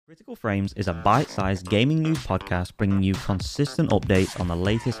Critical Frames is a bite-sized gaming news podcast bringing you consistent updates on the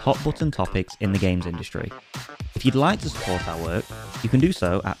latest hot-button topics in the games industry. If you'd like to support our work, you can do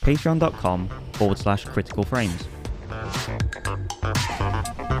so at patreon.com/Critical Frames.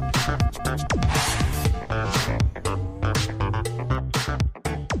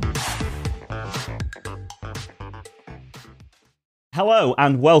 Hello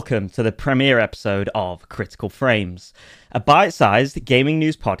and welcome to the premiere episode of Critical Frames, a bite-sized gaming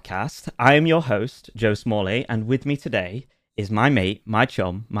news podcast. I am your host, Joe Smalley, and with me today is my mate, my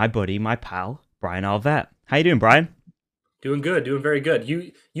chum, my buddy, my pal, Brian Arvett. How you doing, Brian? Doing good, doing very good.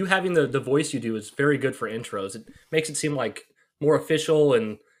 You having the voice you do is very good for intros. It makes it seem like more official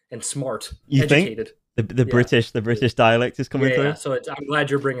and smart, you educated. Think the British dialect is coming through? Yeah, so I'm glad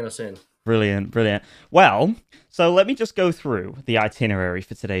you're bringing us in. Brilliant. Well, so let me just go through the itinerary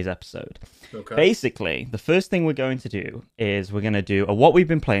for today's episode. Okay. Basically, the first thing we're going to do is we're going to do a what we've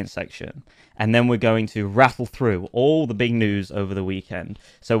been playing section, and then we're going to rattle through all the big news over the weekend.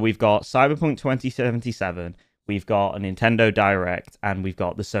 So we've got Cyberpunk 2077, we've got a Nintendo Direct, and we've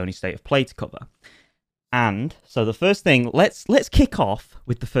got the Sony State of Play to cover. And so the first thing, let's kick off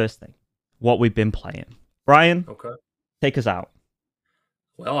with the first thing, what we've been playing. Brian, okay, take us out.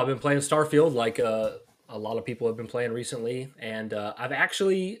 Well, I've been playing Starfield like a lot of people have been playing recently, and I'm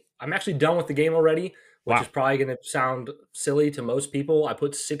actually done with the game already, which is probably going to sound silly to most people. I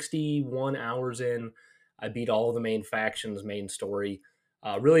put 61 hours in. I beat all of the main factions, main story.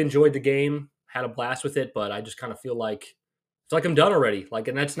 Really enjoyed the game, had a blast with it, but I just kind of feel like it's like I'm done already. Like,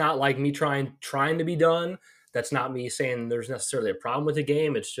 and that's not like me trying to be done. That's not me saying there's necessarily a problem with the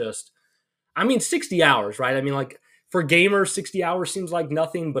game. It's just, 60 hours, right? I mean, like, for gamers, 60 hours seems like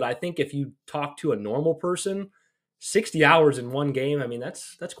nothing, but I think if you talk to a normal person, 60 hours in one game,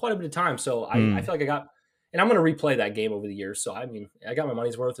 that's quite a bit of time. So I feel like and I'm going to replay that game over the years. So, I got my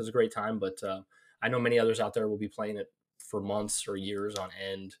money's worth. It was a great time, but I know many others out there will be playing it for months or years on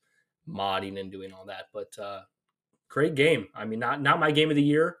end, modding and doing all that. But great game. Not my game of the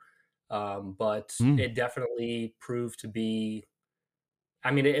year, but it definitely proved to be...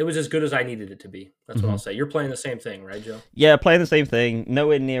 it was as good as I needed it to be. That's what I'll say. You're playing the same thing, right, Joe? Yeah, playing the same thing.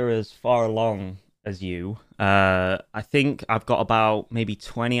 Nowhere near as far along as you. I think I've got about maybe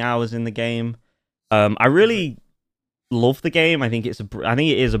 20 hours in the game. I really love the game. I think it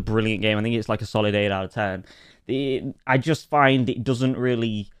is a brilliant game. I think it's like a solid 8 out of 10. I just find it doesn't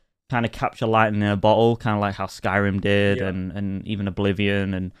really kind of capture lightning in a bottle, kind of like how Skyrim did, and even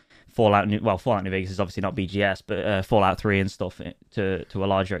Oblivion and Fallout New Vegas is obviously not BGS, but Fallout 3 and stuff to a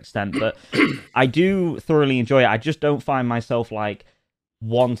larger extent. But I do thoroughly enjoy it. I just don't find myself like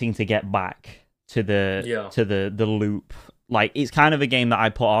wanting to get back to the loop. Like, it's kind of a game that I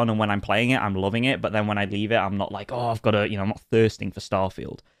put on, and when I'm playing it, I'm loving it. But then when I leave it, I'm not like, oh, I've got to, I'm not thirsting for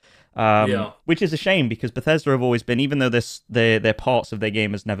Starfield. Which is a shame, because Bethesda have always been, even though their parts of their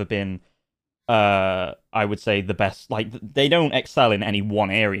game has never been, I would say, the best. Like, they don't excel in any one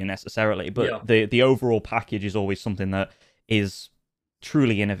area necessarily, but the overall package is always something that is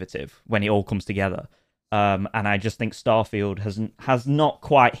truly innovative when it all comes together. And I just think Starfield has not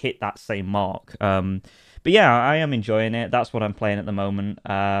quite hit that same mark. But yeah, I am enjoying it. That's what I'm playing at the moment.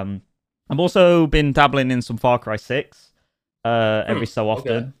 I've also been dabbling in some Far Cry 6 every so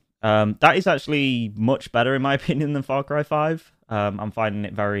often. Okay. That is actually much better, in my opinion, than Far Cry 5. I'm finding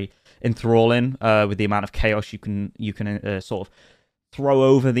it very enthralling with the amount of chaos you can sort of throw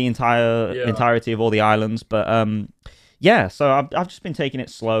over the entirety of all the islands. But so I've just been taking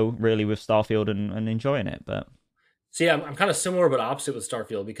it slow, really, with Starfield and enjoying it. But see, I'm kind of similar but opposite with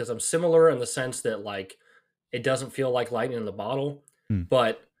Starfield, because I'm similar in the sense that, like, it doesn't feel like lightning in the bottle.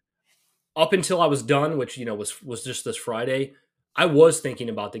 But up until I was done, which was just this Friday, I was thinking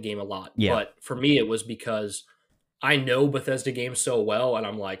about the game a lot. But for me, it was because I know Bethesda games so well, and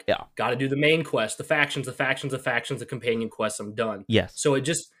I'm like, got to do the main quest, the factions, the companion quests. I'm done. Yes. So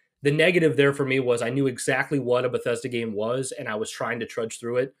the negative there for me was I knew exactly what a Bethesda game was, and I was trying to trudge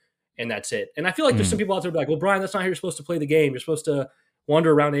through it, and that's it. And I feel like there's some people out there like, well, Brian, that's not how you're supposed to play the game. You're supposed to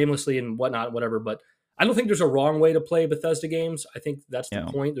wander around aimlessly and whatnot, whatever. But I don't think there's a wrong way to play Bethesda games. I think that's the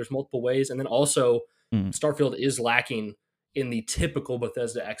point. There's multiple ways. And then also, Starfield is lacking in the typical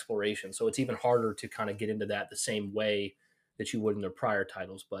Bethesda exploration. So it's even harder to kind of get into that the same way that you would in their prior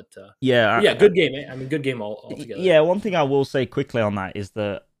titles. But good game. Good game altogether. Yeah, one thing I will say quickly on that is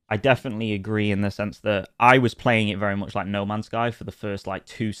that I definitely agree in the sense that I was playing it very much like No Man's Sky for the first like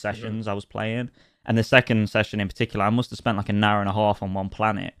 2 sessions I was playing. And the second session in particular, I must have spent like an hour and a half on one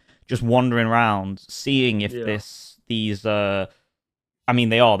planet, just wandering around, seeing if these I mean,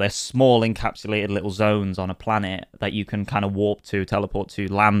 they are. They're small, encapsulated little zones on a planet that you can kind of warp to, teleport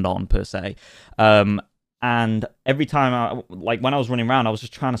to, land on, per se. And every time, like when I was running around, I was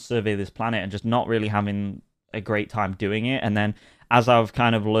just trying to survey this planet and just not really having a great time doing it. And then as I've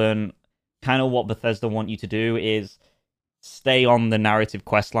kind of learned, kind of what Bethesda want you to do is stay on the narrative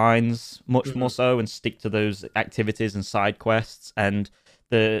quest lines much more so, and stick to those activities and side quests. And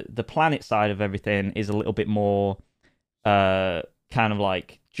the planet side of everything is a little bit more kind of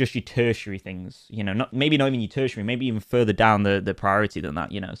like just your tertiary things, not even your tertiary, maybe even further down the priority than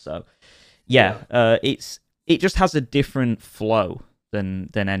that, so it just has a different flow than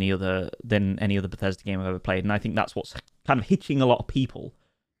any other Bethesda game I've ever played. And I think that's what's kind of hitching a lot of people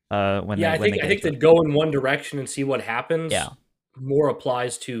I think that go in one direction and see what happens more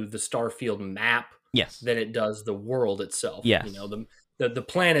applies to the Starfield map than it does the world itself. The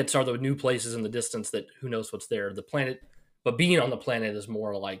planets are the new places in the distance that who knows what's there. The planet, but being on the planet is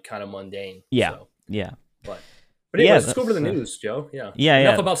more like kind of mundane. But anyways, let's go over the news, Joe.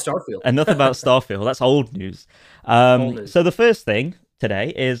 Enough about Starfield. Enough about Starfield. That's old news. So the first thing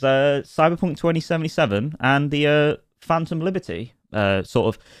today is Cyberpunk 2077 and the Phantom Liberty. They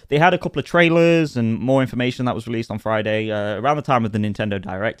had a couple of trailers and more information that was released on Friday, around the time of the Nintendo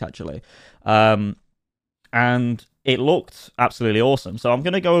Direct, actually. And it looked absolutely awesome. So I'm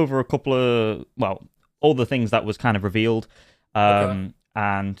going to go over a couple of, all the things that was kind of revealed,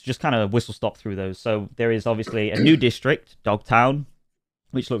 and just kind of whistle stop through those. So there is obviously a new district, Dogtown,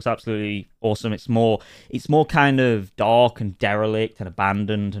 which looks absolutely awesome. It's more kind of dark and derelict and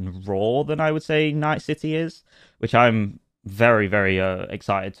abandoned and raw than I would say Night City is, which I'm very, very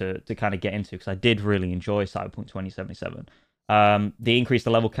excited to kind of get into, because I did really enjoy Cyberpunk 2077. They increased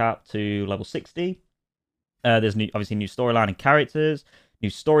the level cap to level 60. There's obviously new storyline and characters, new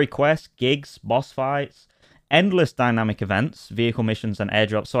story quests, gigs, boss fights, endless dynamic events, vehicle missions, and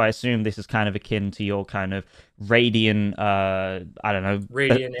airdrops. So I assume this is kind of akin to your kind of Radiant,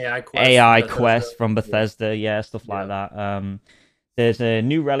 Radiant AI quest from Bethesda, stuff like that. There's a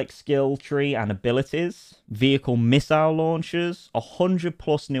new relic skill tree and abilities, vehicle missile launchers, 100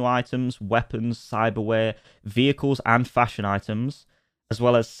 plus new items, weapons, cyberware, vehicles, and fashion items, as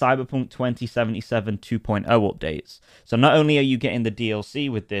well as Cyberpunk 2077 2.0 updates. So not only are you getting the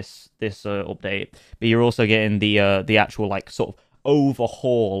DLC with this update, but you're also getting the actual like sort of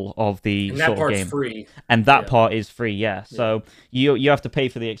overhaul of the and that sort of part's game. Free. And that part is free, So you have to pay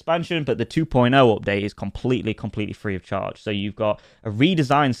for the expansion, but the 2.0 update is completely free of charge. So you've got a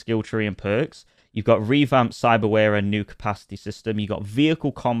redesigned skill tree and perks. You've got revamped cyberware and new capacity system. You've got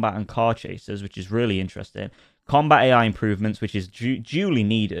vehicle combat and car chasers, which is really interesting. Combat AI improvements, which is duly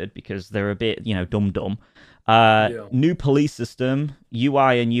needed because they're a bit, dumb. New police system,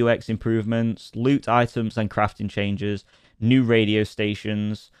 UI and UX improvements, loot items and crafting changes, new radio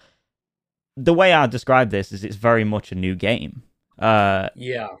stations. The way I describe this is it's very much a new game. In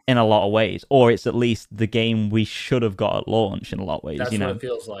a lot of ways, or it's at least the game we should have got at launch in a lot of ways. That's what it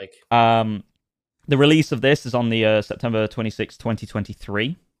feels like. The release of this is on the September 26,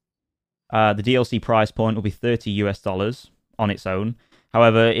 2023. The DLC price point will be $30 on its own.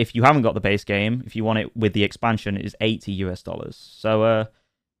 However, if you haven't got the base game, if you want it with the expansion, it is $80. So,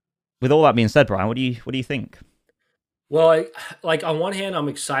 with all that being said, Brian, what do you think? Well, on one hand, I'm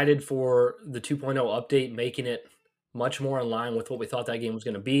excited for the 2.0 update, making it much more in line with what we thought that game was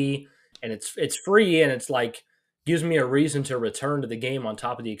going to be, and it's free, and it's like gives me a reason to return to the game on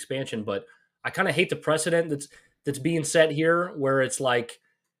top of the expansion. But I kind of hate the precedent that's being set here, where it's like,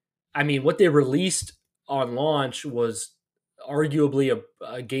 I mean, what they released on launch was arguably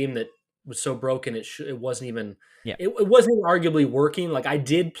a game that was so broken it wasn't even it wasn't even arguably working. Like, I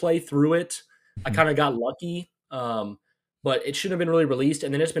did play through it, I kind of got lucky. But it shouldn't have been really released,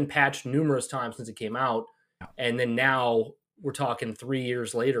 and then it's been patched numerous times since it came out, and then now we're talking 3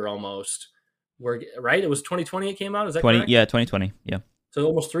 years later almost. Right? It was 2020 it came out. Is that correct? Yeah, 2020. Yeah. So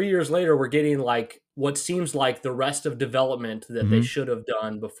almost 3 years later, we're getting like what seems like the rest of development that they should have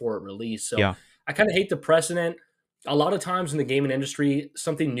done before it released. So I kind of hate the precedent. A lot of times in the gaming industry,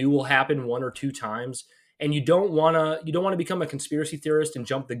 something new will happen 1 or 2 times, and you don't want to become a conspiracy theorist and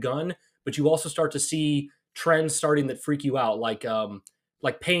jump the gun, but you also start to see trends starting that freak you out, like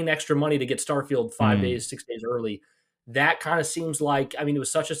paying extra money to get Starfield 5 days, 6 days early. That kind of seems like, I mean, it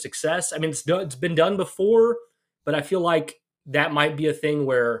was such a success. I mean, it's been done before, but I feel like that might be a thing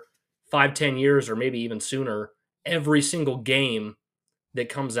where 5-10 years or maybe even sooner, every single game that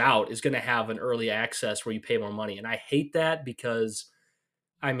comes out is going to have an early access where you pay more money. And I hate that because,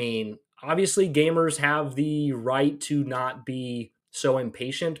 I mean, obviously gamers have the right to not be so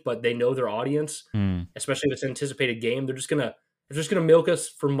impatient, but they know their audience, especially if it's an anticipated game. They're just going to, they're just going to milk us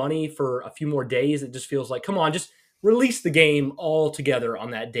for money for a few more days. It just feels like, come on, just release the game all together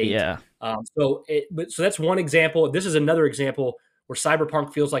on that date. Yeah. So that's one example. This is another example where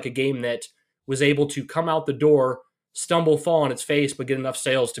Cyberpunk feels like a game that was able to come out the door, stumble, fall on its face, but get enough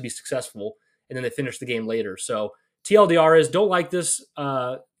sales to be successful, and then they finish the game later. So TLDR is, don't like this,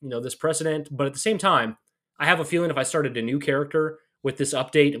 this precedent, but at the same time, I have a feeling if I started a new character with this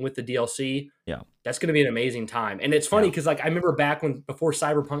update and with the DLC, that's going to be an amazing time. And it's funny because like I remember back before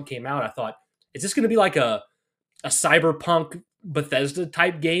Cyberpunk came out, I thought, is this going to be like a Cyberpunk Bethesda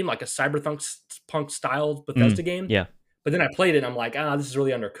type game, like a Cyberpunk style Bethesda game? Yeah. But then I played it and I'm like, this is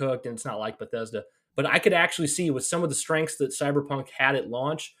really undercooked and it's not like Bethesda. But I could actually see with some of the strengths that Cyberpunk had at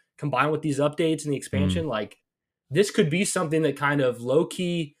launch, combined with these updates and the expansion, like this could be something that kind of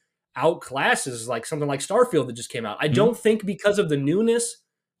low-key outclasses like something like Starfield that just came out. I don't think because of the newness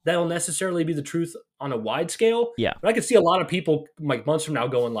that'll necessarily be the truth on a wide scale. Yeah. But I could see a lot of people like months from now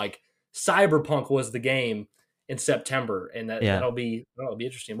going like, Cyberpunk was the game in September, and that'll be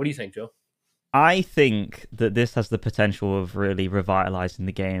interesting. What do you think, Joe? I think that this has the potential of really revitalizing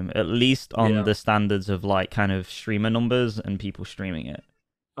the game, at least on the standards of like kind of streamer numbers and people streaming it.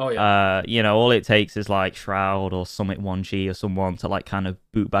 Oh yeah. All it takes is like Shroud or Summit 1G or someone to like kind of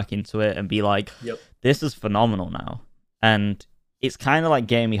boot back into it and be like, this is phenomenal now. And it's kind of like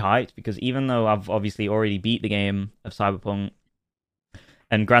getting me hyped because even though I've obviously already beat the game of Cyberpunk,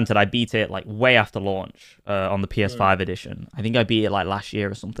 and granted, I beat it like way after launch on the PS5 edition. I think I beat it like last year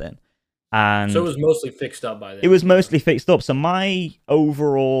or something. And so it was mostly fixed up by then. It was mostly fixed up. So my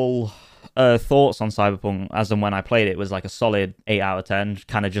overall thoughts on Cyberpunk as and when I played it was like a solid 8 out of 10,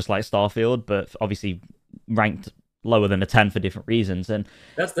 kind of just like Starfield, but obviously ranked lower than a 10 for different reasons. And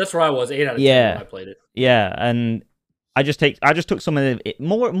that's where I was, 8 out of 10 when I played it. Yeah, and I just took some of the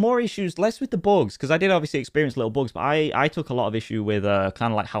more issues, less with the bugs, because I did obviously experience little bugs, but I took a lot of issue with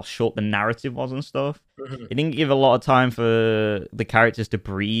kind of like how short the narrative was and stuff. It didn't give a lot of time for the characters to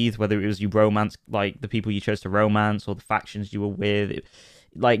breathe, whether it was you romance, like the people you chose to romance or the factions you were with.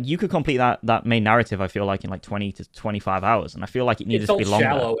 Like you could complete that main narrative, I feel like, in like 20 to 25 hours, and I feel like it needed to be longer.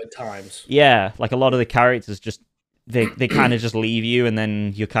 Shallow at times. Yeah, like a lot of the characters just they kind of just leave you, and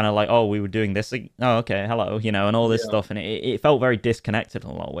then you're kind of like, oh, we were doing this. Oh, okay, hello, and all this stuff, and it felt very disconnected in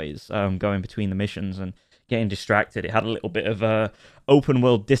a lot of ways, going between the missions and getting distracted. It had a little bit of open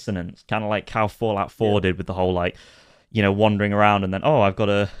world dissonance, kind of like how Fallout 4 did with the whole like, wandering around and then I've got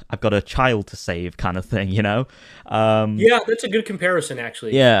a child to save kind of thing, Yeah, that's a good comparison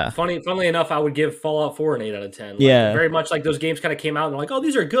actually. Yeah. Funnily enough, I would give Fallout 4 an 8 out of 10. Very much like those games kind of came out and like, oh,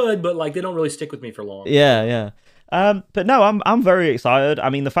 these are good, but like they don't really stick with me for long. Yeah. But no, I'm very excited. I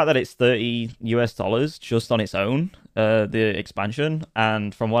mean, the fact that it's $30 just on its own, the expansion,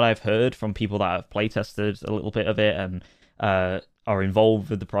 and from what I've heard from people that have play tested a little bit of it and are involved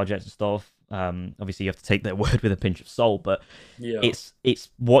with the project and stuff, obviously you have to take their word with a pinch of salt, but it's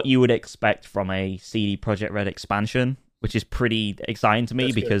what you would expect from a CD Projekt Red expansion, which is pretty exciting to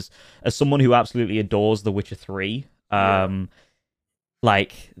me because as someone who absolutely adores The Witcher 3,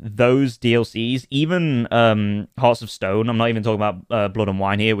 like those DLCs, even Hearts of Stone, I'm not even talking about Blood and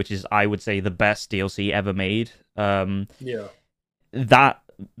Wine here, which is, I would say, the best DLC ever made. The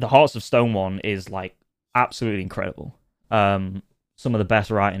Hearts of Stone one is like absolutely incredible. Some of the best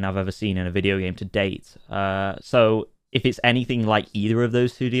writing I've ever seen in a video game to date. So if it's anything like either of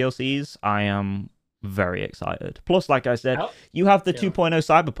those two DLCs, I am very excited. Plus, like I said, you have the 2.0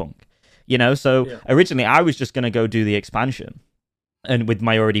 Cyberpunk, so originally I was just going to go do the expansion and with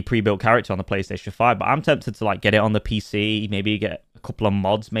my already pre-built character on the PlayStation 5, but I'm tempted to like get it on the PC, maybe get a couple of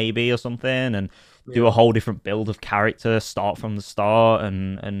mods maybe or something, and do a whole different build of character, start from the start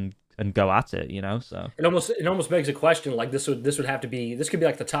and go at it, So it almost begs a question. Like this could be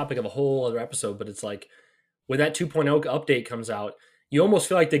like the topic of a whole other episode, but it's like when that 2.0 update comes out, you almost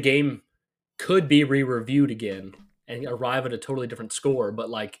feel like the game could be re-reviewed again and arrive at a totally different score, but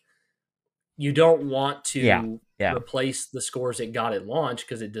like you don't want to replace the scores it got at launch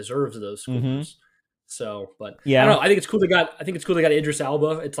because it deserves those scores. So, but I don't know. I think it's cool they got Idris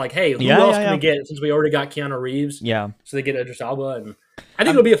Elba. It's like, hey, who else can we get since we already got Keanu Reeves? Yeah. So they get Idris Elba, and I think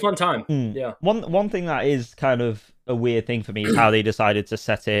it'll be a fun time. Yeah. One thing that is kind of a weird thing for me is how they decided to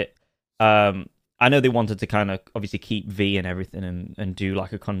set it. I know they wanted to kind of obviously keep V and everything and do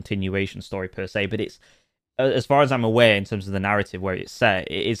like a continuation story per se, but it's as far as I'm aware in terms of the narrative where it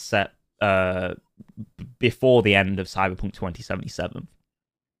is set before the end of Cyberpunk 2077.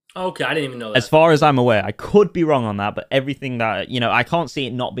 Okay, I didn't even know that. As far as I'm aware, I could be wrong on that, but everything that I can't see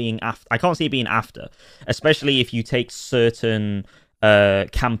it not being after. I can't see it being after, especially if you take certain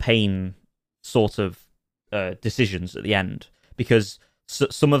campaign sort of decisions at the end, because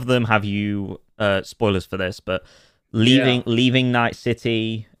some of them have you spoilers for this, but Yeah. leaving Night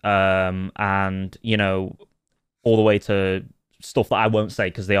City, and all the way to stuff that I won't say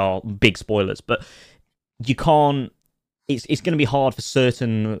because they are big spoilers, but you can't. It's going to be hard for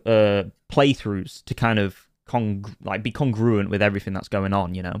certain playthroughs to kind of be congruent with everything that's going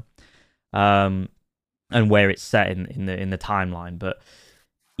on, and where it's set in the timeline. But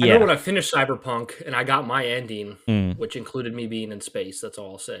I remember yeah, when I finished Cyberpunk and I got my ending, mm. which included me being in space. That's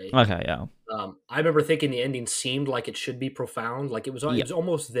all I'll say. Okay, yeah, I remember thinking the ending seemed like it should be profound, like it yeah, was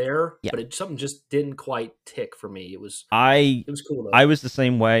almost there, yeah. but something just didn't quite tick for me. I It was cool though. I was the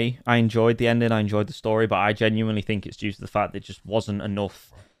same way. I enjoyed the ending. I enjoyed the story, but I genuinely think it's due to the fact that just wasn't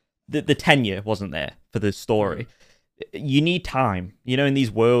enough. The tenure wasn't there for the story. You need time. In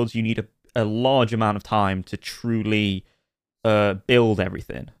these worlds, you need a large amount of time to truly build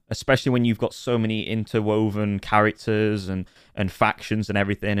everything, especially when you've got so many interwoven characters and factions and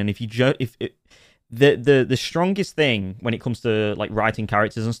everything. And if you the strongest thing when it comes to like writing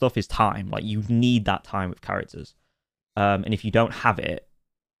characters and stuff is time. Like you need that time with characters, and if you don't have it,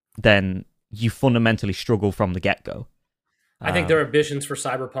 then you fundamentally struggle from the get-go. I think their ambitions for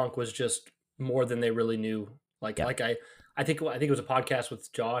Cyberpunk was just more than they really knew. Like Yeah, I think it was a podcast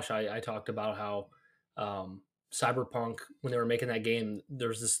with Josh. I talked about how Cyberpunk, when they were making that game, there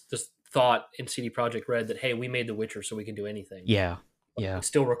was this thought in CD Projekt Red that, hey, we made The Witcher so we can do anything. yeah, But yeah, it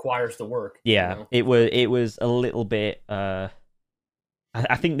still requires the work. yeah. It was a little bit. I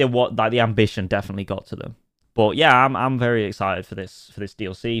think the ambition definitely got to them. But yeah, I'm very excited for this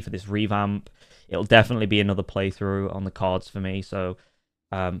DLC, for this revamp. It'll definitely be another playthrough on the cards for me. So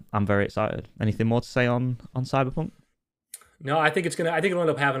I'm very excited. Anything more to say on Cyberpunk? No, I think it'll end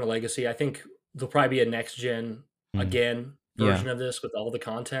up having a legacy. I think there'll probably be a next gen again Yeah, version of this with all the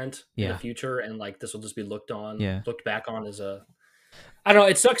content in the yeah, future, and like this will just be looked yeah. back on as a. I don't know.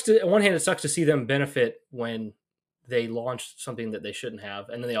 It sucks on one hand, it sucks to see them benefit when they launched something that they shouldn't have,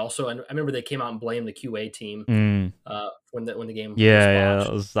 and then they also. And I remember they came out and blamed the QA team when the game was Yeah,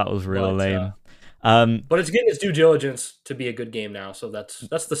 botched. that was really But lame. but it's getting its due diligence to be a good game now, so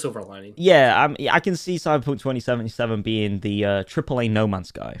that's the silver lining. Yeah, I can see Cyberpunk 2077 being the AAA No Man's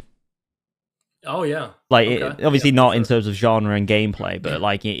Sky. Oh yeah, Like, okay, obviously yeah, not for in sure. terms of genre and gameplay, but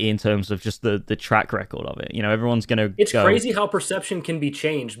like in terms of just the track record of it. Everyone's gonna It's go, crazy how perception can be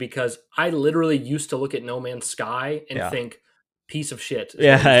changed because I literally used to look at No Man's Sky and yeah, think piece of shit is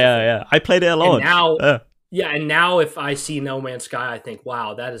yeah, what I used to yeah, think. yeah. I played it at And launch. now, yeah, and now if I see No Man's Sky, I think,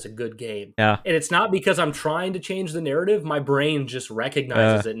 wow, that is a good game. Yeah, And it's not because I'm trying to change the narrative. My brain just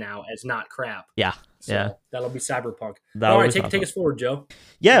recognizes it now as not crap. yeah, yeah. So that'll be Cyberpunk. All That'll right, be take Cyberpunk. us forward, Joe. Take us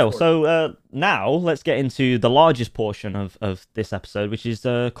Yeah, forward. so now let's get into the largest portion of this episode, which is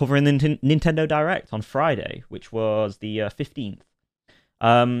covering the Nintendo Direct on Friday, which was the 15th.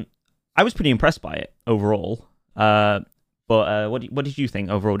 I was pretty impressed by it overall. But what did you think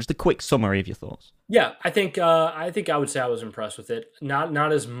overall? Just a quick summary of your thoughts. Yeah, I think I would say I was impressed with it.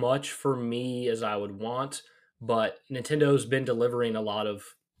 Not as much for me as I would want, but Nintendo's been delivering a lot of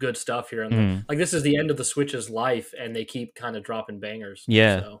good stuff here. And like this is the end of the Switch's life, and they keep kind of dropping bangers.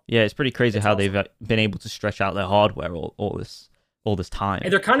 Yeah, So yeah, it's pretty crazy it's how awesome. they've been able to stretch out their hardware all this And time.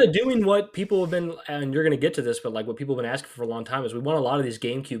 they're kind of doing what people have been, and you're going to get to this, but like what people have been asking for a long time is we want a lot of these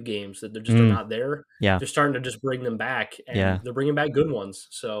GameCube games that they're just are not there. Yeah, They're starting to just bring them back, and yeah, they're bringing back good ones.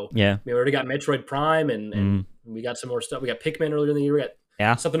 So yeah, we already got Metroid Prime, and we got some more stuff. We got Pikmin earlier in the year. We got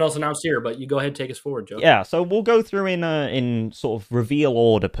yeah. something else announced here, but you go ahead and take us forward, Joe. Yeah, so we'll go through in sort of reveal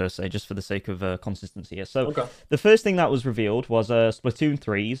order per se, just for the sake of consistency here. So Okay. the first thing that was revealed was Splatoon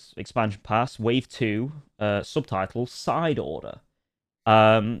 3's expansion pass, Wave 2, subtitle, Side Order.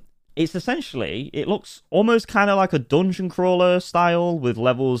 It's essentially, it looks almost kind of like a dungeon crawler style with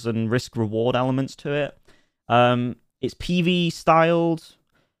levels and risk reward elements to it. It's PV styled.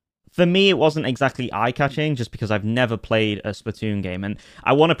 For me, it wasn't exactly eye-catching, just because I've never played a Splatoon game. And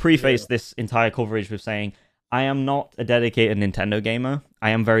I want to preface this entire coverage with saying, I am not a dedicated Nintendo gamer.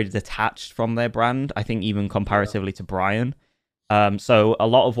 I am very detached from their brand, I think even comparatively to Brian. So a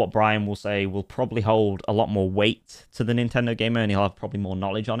lot of what Brian will say will probably hold a lot more weight to the Nintendo gamer, and he'll have probably more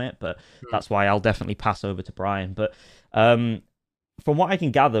knowledge on it, but that's why I'll definitely pass over to Brian. But from what I can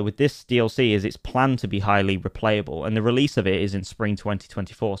gather with this DLC is it's planned to be highly replayable, and the release of it is in spring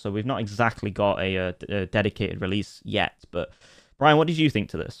 2024, so we've not exactly got a dedicated release yet. But Brian, what did you think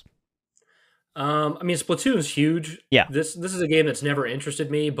to this? I mean, Splatoon's huge. Yeah. This is a game that's never interested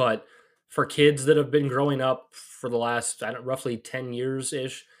me, but for kids that have been growing up for the last roughly 10 years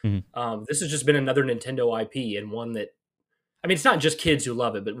ish, this has just been another Nintendo IP, and one that I mean, it's not just kids who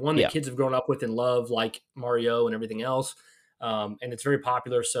love it, but one that Yeah. kids have grown up with and love, like Mario and everything else. and it's very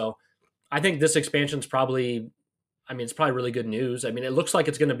popular. So I think this expansion is probably, I mean, it's probably really good news. I mean, it looks like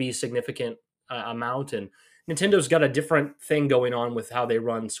it's going to be a significant amount, and Nintendo's got a different thing going on with how they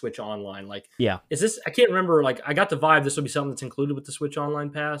run Switch Online. Like, Yeah. is this? I can't remember. Like, I got the vibe this will be something that's included with the Switch Online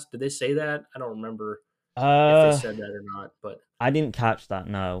Pass. Did they say that? I don't remember if they said that or not. But I didn't catch that.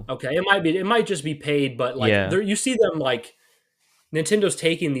 No. okay, it might be. It might just be paid. But like, Yeah. you see them like Nintendo's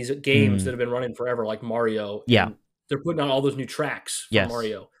taking these games that have been running forever, like Mario. Yeah. And they're putting out all those new tracks for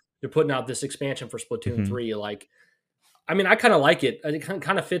Mario. They're putting out this expansion for Splatoon 3. Like, I mean, I kind of like it. It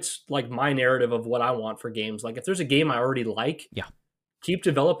kind of fits like my narrative of what I want for games. Like, if there's a game I already like, keep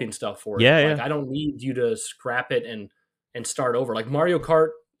developing stuff for it. Like, I don't need you to scrap it and start over. Like Mario Kart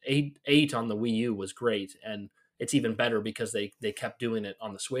 8 on the Wii U was great, and it's even better because they kept doing it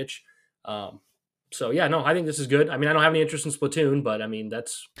on the Switch. So yeah, no, I think this is good. I mean, I don't have any interest in Splatoon, but I mean,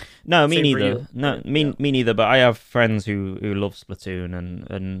 that's no, me neither. No, me neither. But I have friends who love Splatoon,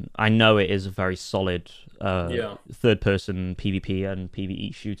 and I know it is a very solid third-person PvP and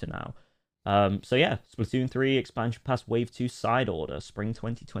PvE shooter now. So yeah, Splatoon 3 expansion pass Wave 2 side order, spring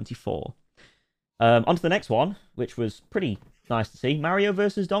 2024. On to the next one, which was pretty nice to see: Mario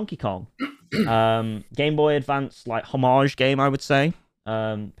versus Donkey Kong. Game Boy Advance like homage game, I would say,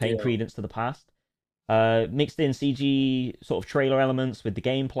 paying credence to the past. Mixed in CG sort of trailer elements with the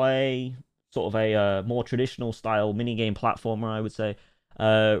gameplay, sort of a more traditional style minigame platformer, I would say.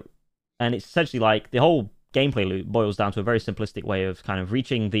 And it's essentially like the whole gameplay loop boils down to a very simplistic way of kind of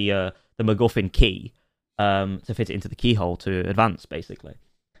reaching the MacGuffin key to fit it into the keyhole to advance, basically.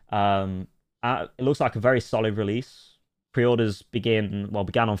 It looks like a very solid release. Pre-orders began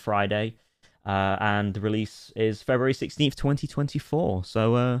on Friday, and the release is February 16th, 2024.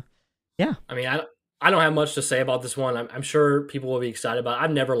 So, yeah. I mean, I don't have much to say about this one. I'm sure people will be excited about it.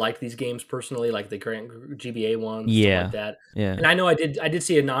 I've never liked these games personally, like the GBA ones, stuff like that. Yeah. And I know I did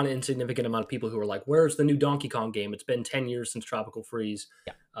see a non-insignificant amount of people who were like, "Where's the new Donkey Kong game? It's been 10 years since Tropical Freeze."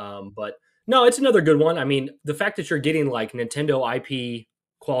 Yeah. But no, it's another good one. I mean, the fact that you're getting like Nintendo IP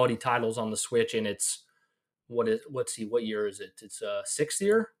quality titles on the Switch, and it's what year is it? It's sixth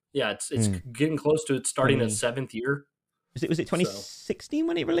year. Yeah, it's getting close to it starting its seventh year. Was it 2016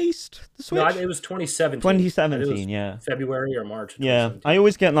 when it released the Switch? No, it was 2017. 2017, yeah. February or March. Yeah, I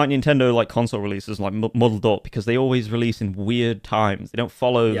always get like Nintendo like console releases like muddled up because they always release in weird times. They don't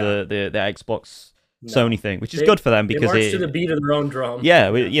follow the Xbox Sony thing, which is good for them because they march to the beat of their own drum.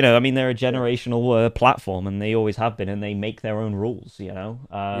 Yeah, you know, I mean, they're a generational platform, and they always have been, and they make their own rules. You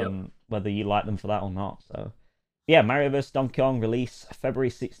know, whether you like them for that or not. So, yeah, Mario vs. Donkey Kong release February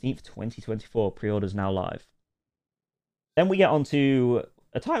 16th, 2024. Pre-orders now live. Then we get on to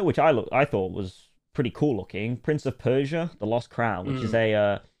a title which I thought was pretty cool looking, Prince of Persia: The Lost Crown, which is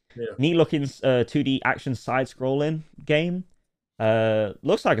a neat looking 2D action side-scrolling game.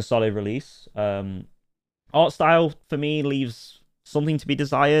 Looks like a solid release. Art style for me leaves something to be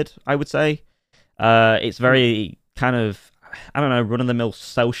desired, I would say. It's very kind of, I don't know, run-of-the-mill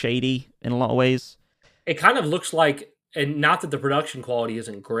cel shady in a lot of ways. It kind of looks like, and not that the production quality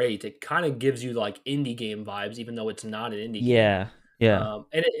isn't great, it kind of gives you like indie game vibes, even though it's not an indie game. Yeah.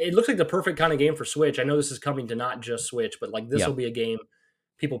 And it looks like the perfect kind of game for Switch. I know this is coming to not just Switch, but like this will be a game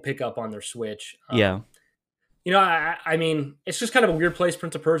people pick up on their Switch. You know, I mean, it's just kind of a weird place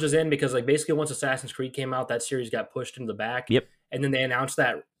Prince of Persia's in, because like basically once Assassin's Creed came out, that series got pushed into the back. And then they announced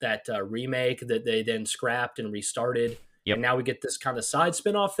that remake that they then scrapped and restarted. And now we get this kind of side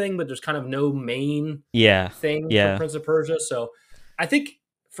spin-off thing, but there's kind of no main thing for Prince of Persia. So I think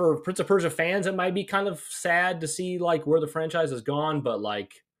for Prince of Persia fans, it might be kind of sad to see like where the franchise has gone, but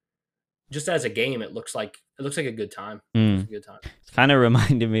like just as a game, it looks like a good time. It's a good time. It's kind of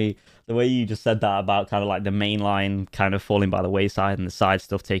reminded me the way you just said that about kind of like the main line kind of falling by the wayside and the side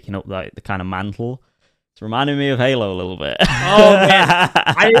stuff taking up like the kind of mantle. It's reminding me of Halo a little bit. Oh man,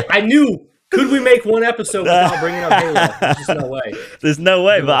 I knew. Could we make one episode without bringing up Halo? There's just no way. There's no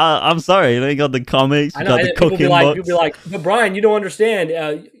way, but I'm sorry. You got the comics, you got the cooking books. You'll be like, but Brian, you don't understand.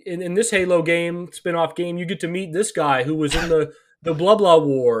 In this Halo game, spin-off game, you get to meet this guy who was in the blah blah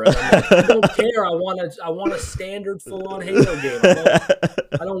war. And I'm like, I don't care. I want a standard full-on Halo game.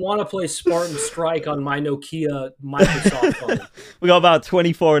 I don't want to play Spartan Strike on my Nokia Microsoft phone. We got about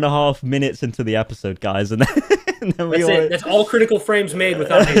 24 and a half minutes into the episode, guys, and then that's all critical frames made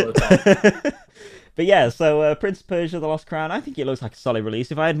without Halo talk. But yeah, so Prince of Persia: The Lost Crown, I think it looks like a solid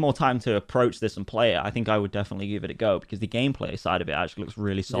release. If I had more time to approach this and play it, I think I would definitely give it a go, because the gameplay side of it actually looks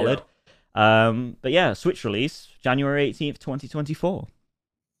really solid. But yeah, Switch release, January 18th, 2024.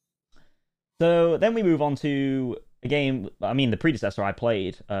 So then we move on to a game, I mean, the predecessor I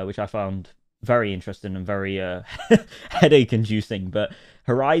played, which I found very interesting and very headache inducing. But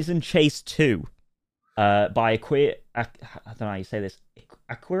Horizon Chase 2 by I don't know how you say this,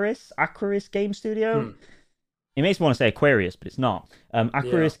 Aquarius Game Studio. It makes me want to say Aquarius, but it's not.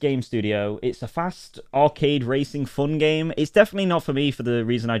 Aquarius Game Studio. It's a fast arcade racing fun game. It's definitely not for me for the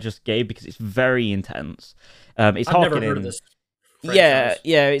reason I just gave, because it's very intense. It's I've never heard of this franchise. franchise.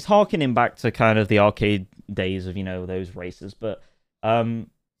 Yeah, it's harkening back to kind of the arcade days of, those races. But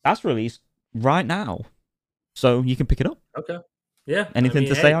that's released right now, so you can pick it up. Okay. Yeah. Anything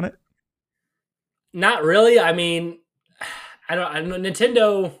to say on it? Not really. I mean, I don't know.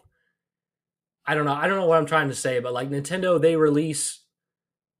 Nintendo, I don't know. I don't know what I'm trying to say, but like Nintendo, they release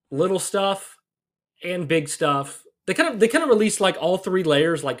little stuff and big stuff. They kind of release like all three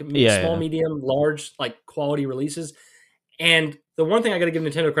layers, like small, medium, large, like quality releases. And the one thing I got to give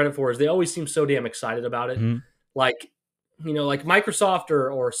Nintendo credit for is they always seem so damn excited about it. Like, like Microsoft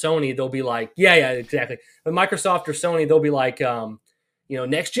or Sony, they'll be like, yeah, exactly. But Microsoft or Sony, they'll be like,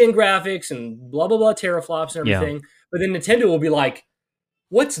 next gen graphics and blah blah blah teraflops and everything. Yeah. But then Nintendo will be like,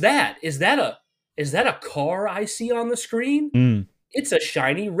 "What's that? Is that a car I see on the screen? It's a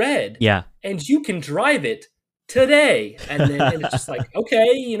shiny red. Yeah, and you can drive it today." And then and it's just like,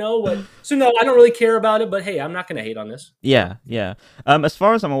 okay, what? So no, I don't really care about it. But hey, I'm not going to hate on this. Yeah. As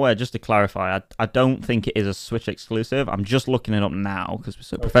far as I'm aware, just to clarify, I don't think it is a Switch exclusive. I'm just looking it up now because we're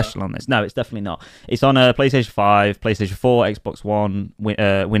so professional on this. No, it's definitely not. It's on a PlayStation 5, PlayStation 4, Xbox One,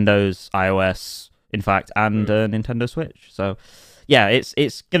 Windows, iOS, in fact, and Nintendo Switch. So, yeah,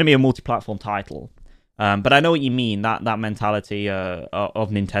 it's going to be a multi-platform title. But I know what you mean. That mentality of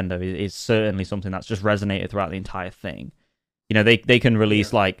Nintendo is certainly something that's just resonated throughout the entire thing. They can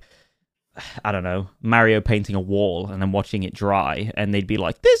release like, I don't know, Mario painting a wall and then watching it dry, and they'd be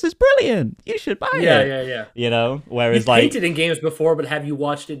like, "This is brilliant. You should buy it." Yeah. Whereas you've painted in games before, but have you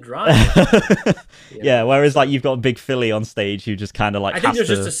watched it dry? Yeah. Whereas like you've got Big Philly on stage who just kind of like. I think there's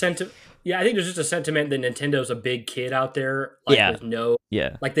just a sentiment. Yeah, I think there's just a sentiment that Nintendo's a big kid out there. Like, with no,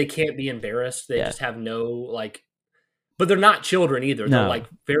 like they can't be embarrassed. They just have no like, but they're not children either. No. They're like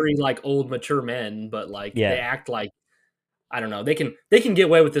very like old, mature men, but like they act like, I don't know. They can get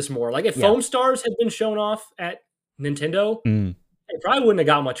away with this more. Like if Foam Stars had been shown off at Nintendo, they probably wouldn't have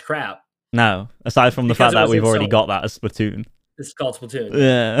got much crap. No, aside from the fact that we've already got that as Splatoon. It's called Splatoon.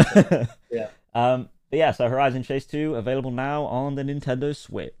 Yeah. Yeah. But yeah, so Horizon Chase 2 available now on the Nintendo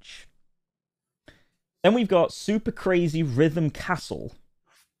Switch. Then we've got Super Crazy Rhythm Castle,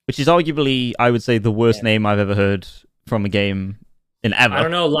 which is arguably, I would say, the worst name I've ever heard from a game in ever. I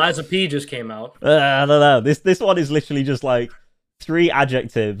don't know. Liza P just came out. I don't know. This one is literally just like 3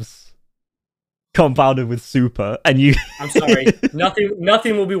 adjectives compounded with super, and you. I'm sorry.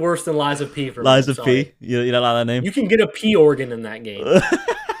 Nothing will be worse than Liza P for Liza P. You don't like that name? You can get a P organ in that game.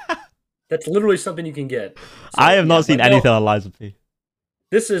 That's literally something you can get. So, I have not seen anything on Liza P.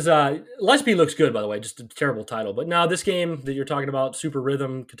 This is Liza P looks good, by the way. Just a terrible title, but now this game that you're talking about, Super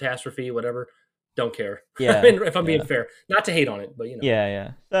Rhythm Catastrophe, whatever, don't care. Yeah, I mean, if I'm being fair, not to hate on it, but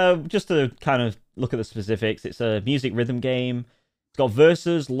Yeah. So just to kind of look at the specifics, it's a music rhythm game. It's got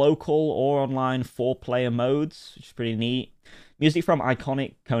versus, local, or online 4-player modes, which is pretty neat. Music from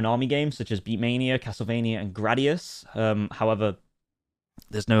iconic Konami games such as Beatmania, Castlevania, and Gradius. However,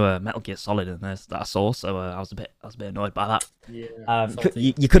 there's no Metal Gear Solid in this that I saw, so I was a bit annoyed by that. Yeah,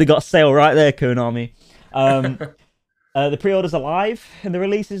 you could have got a sale right there, Konami. The pre-orders are live, and the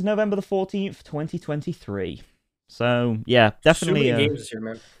release is November the 14th, 2023. So yeah, definitely too many games this year,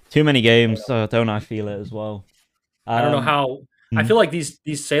 man. Too many games. Don't I feel it as well? I don't know how. I feel like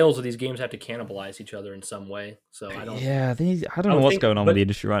these sales of these games have to cannibalize each other in some way. So I don't. Yeah, I don't know what's going on with the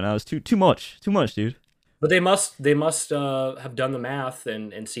industry right now. It's too much, dude. But they must have done the math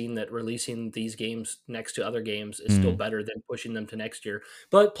and seen that releasing these games next to other games is still better than pushing them to next year.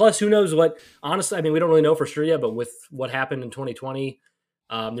 But plus, who knows what? Honestly, I mean, we don't really know for sure yet. But with what happened in 2020,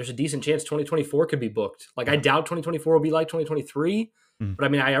 there's a decent chance 2024 could be booked. Like I doubt 2024 will be like 2023. But I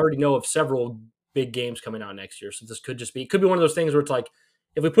mean, I already know of several big games coming out next year. So this could just be one of those things where it's like,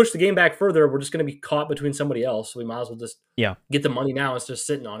 if we push the game back further, we're just going to be caught between somebody else. So we might as well just get the money now instead of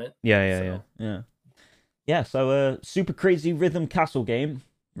sitting on it. Yeah, so Super Crazy Rhythm Castle game,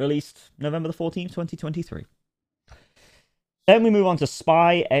 released November the 14th, 2023. Then we move on to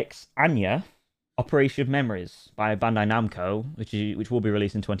Spy X Anya, Operation Memories by Bandai Namco, which will be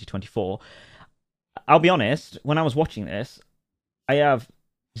released in 2024. I'll be honest, when I was watching this, I have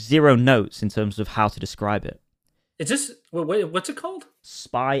 0 notes in terms of how to describe it. Is this, what's it called?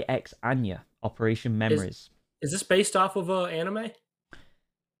 Spy X Anya, Operation Memories. Is this based off of anime?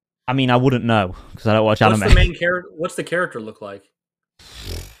 I mean, I wouldn't know because I don't watch anime. What's the main character? What's the character look like?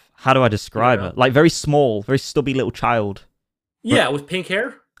 how do I describe her? Like very small, very stubby little child. Yeah, with pink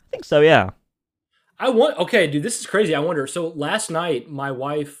hair. I think so. Yeah. Okay, dude, this is crazy. I wonder. So last night, my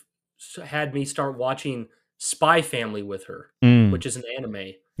wife had me start watching Spy Family with her, which is an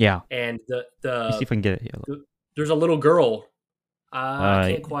anime. Yeah. And Let's see if I can get it here. there's a little girl.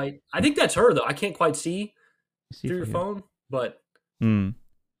 I can't quite. I think that's her though. I can't quite see through your phone, but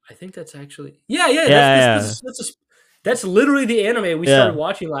I think that's actually. Yeah. That's literally the anime we started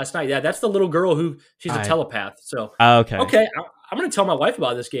watching last night. Yeah, that's the little girl who she's a telepath. So okay. I'm gonna tell my wife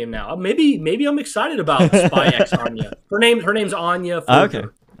about this game now. Maybe I'm excited about Spy X Anya. Her name's Anya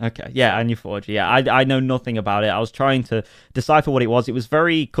Forger. Okay. Yeah, Anya Forger. Yeah, I know nothing about it. I was trying to decipher what it was. It was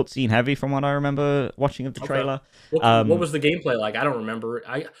very cutscene heavy from what I remember watching of the trailer. What was the gameplay like? I don't remember.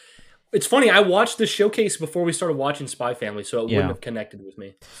 It's funny. I watched the showcase before we started watching Spy Family, so it wouldn't have connected with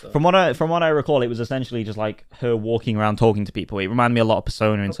me. So. From what I recall, it was essentially just like her walking around talking to people. It reminded me a lot of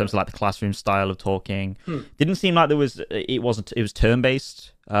Persona in terms of like the classroom style of talking. Didn't seem like it was turn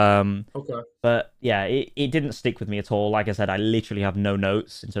based. But yeah, it didn't stick with me at all. Like I said, I literally have no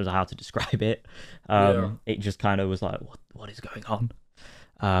notes in terms of how to describe it. It just kind of was like, what is going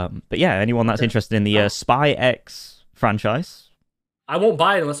on? But yeah, anyone that's interested in the Spy X franchise. I won't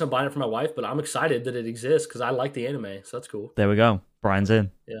buy it unless I'm buying it for my wife, but I'm excited that it exists because I like the anime, so that's cool. There we go. Brian's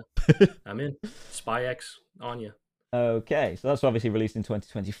in. Yeah, I'm in. Spy X Anya. Okay, so that's obviously released in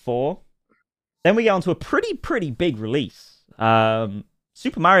 2024. Then we get on to a pretty big release.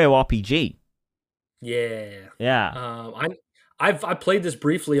 Super Mario RPG. Yeah. I played this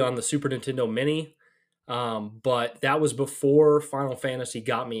briefly on the Super Nintendo Mini, but that was before Final Fantasy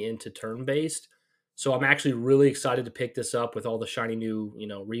got me into turn-based. So I'm actually really excited to pick this up with all the shiny new,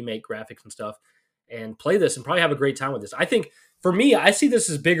 remake graphics and stuff and play this and probably have a great time with this. I think for me, I see this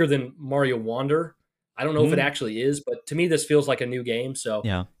as bigger than Mario Wonder. I don't know if it actually is, but to me, this feels like a new game. So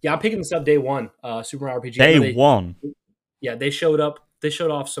yeah, I'm picking this up day one, Super Mario RPG. Day one. Yeah, they showed up. They showed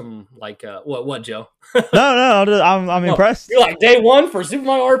off some like what Joe? No, I'm impressed. You're like day one for Super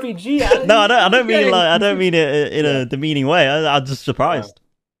Mario RPG. No, I don't mean it in a demeaning way. I'm just surprised.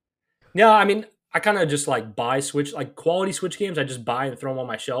 Yeah, I mean, I kind of just like buy quality Switch games. I just buy and throw them on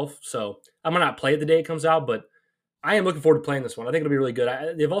my shelf. So I'm gonna not play it the day it comes out, but I am looking forward to playing this one. I think it'll be really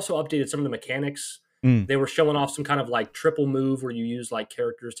good. They've also updated some of the mechanics. They were showing off some kind of like triple move where you use like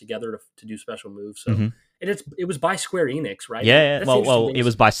characters together to do special moves. So and it was by Square Enix, right? Yeah. Well, it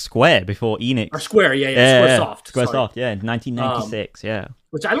was by Square before Enix. Or Square, yeah. Squaresoft, yeah, 1996, yeah.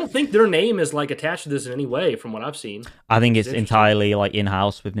 Which I don't think their name is like attached to this in any way, from what I've seen. I think it's entirely like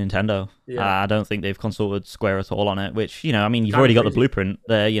in-house with Nintendo. Yeah. I don't think they've consulted Square at all on it. Which I mean, you've already got the blueprint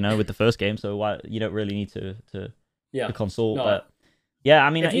there, with the first game, so why you don't really need to consult. No. But yeah,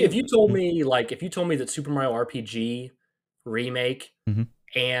 I mean, if you told me that Super Mario RPG remake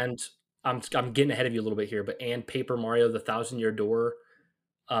and I'm getting ahead of you a little bit here, and Paper Mario: The Thousand Year Door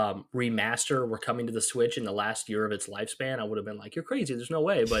remaster were coming to the Switch in the last year of its lifespan, I would have been like, "You're crazy! There's no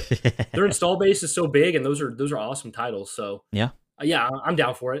way." But their install base is so big, and those are awesome titles. So yeah, I'm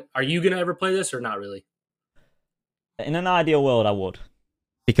down for it. Are you gonna ever play this or not really? In an ideal world, I would,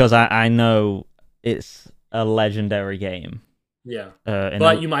 because I know it's a legendary game. Yeah,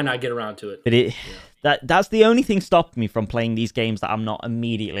 but you might not get around to it. But that's the only thing stopping me from playing these games that I'm not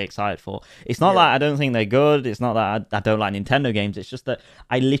immediately excited for. It's not that I don't think they're good. It's not that I don't like Nintendo games. It's just that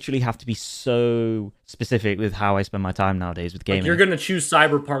I literally have to be so specific with how I spend my time nowadays with gaming. Like you're going to choose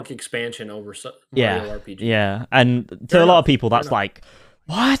Cyberpunk expansion over Mario RPG. Yeah, and to a lot of people, that's like,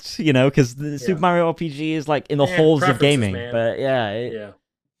 what? Because the Super Mario RPG is like in the halls of gaming. Man. But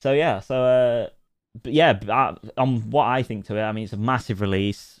on what I think to it, I mean, it's a massive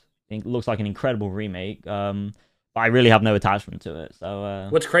release. It looks like an incredible remake, but I really have no attachment to it. So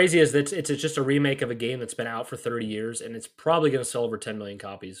what's crazy is that it's just a remake of a game that's been out for 30 years, and it's probably going to sell over 10 million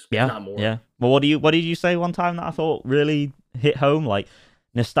copies, if not more. Yeah. Well, what did you say one time that I thought really hit home? Like,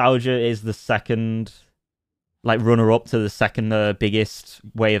 nostalgia is the second, like, runner-up to the second biggest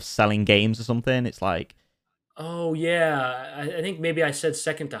way of selling games or something. It's like... Oh, yeah. I think maybe I said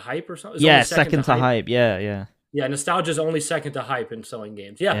second to hype or something. Second to hype. Yeah. Yeah, nostalgia is only second to hype in selling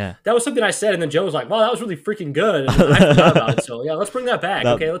games. Yeah, that was something I said, and then Joe was like, "Wow, that was really freaking good." And I forgot about it. So let's bring that back.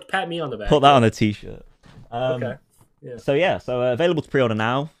 Okay, let's pat me on the back. Put that on a T-shirt. Okay. Yeah. So available to pre-order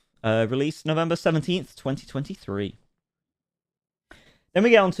now. Released November 17th, 2023. Then we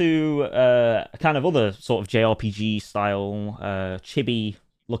get on to a kind of other sort of JRPG style,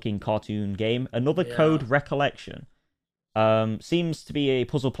 chibi-looking cartoon game. Another Code Recollection. Seems to be a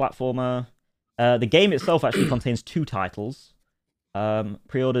puzzle platformer. The game itself actually contains 2 titles.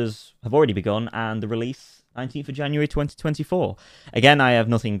 Pre-orders have already begun, and the release 19th of January 2024. Again, I have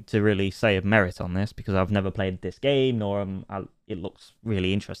nothing to really say of merit on this because I've never played this game, nor it looks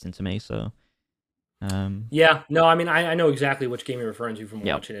really interesting to me. So, yeah, no, I mean, I know exactly which game you're referring to from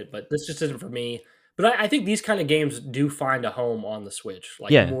watching it, but this just isn't for me. But I think these kind of games do find a home on the Switch,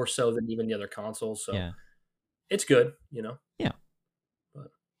 like more so than even the other consoles. So it's good, you know. Yeah,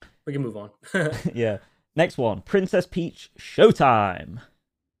 but we can move on. Yeah. Next one, Princess Peach Showtime.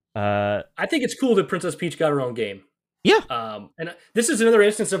 I think it's cool that Princess Peach got her own game. Yeah. And this is another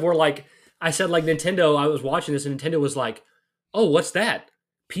instance of where, like, I said, like, Nintendo, I was watching this and Nintendo was like, oh, what's that?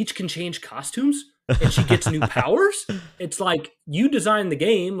 Peach can change costumes and she gets new powers? It's like, you designed the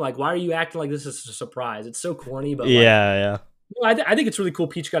game. Like, why are you acting like this is a surprise? It's so corny, but yeah. I think it's really cool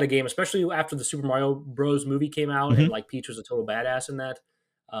Peach got a game, especially after the Super Mario Bros. Movie came out and, like, Peach was a total badass in that.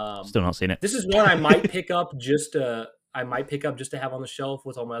 Still not seen it. This is one I might pick up just to have on the shelf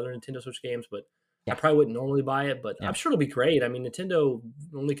with all my other Nintendo Switch games, but I probably wouldn't normally buy it, but I'm sure it'll be great. I mean, Nintendo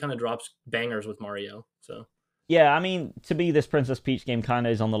only kind of drops bangers with Mario, so. Yeah, I mean, to be this Princess Peach game kind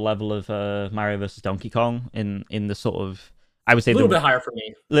of is on the level of Mario vs. Donkey Kong in the sort of, I would say, a little bit higher for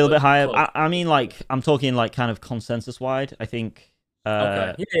me. A little bit higher. I mean, like, I'm talking like kind of consensus-wide. I think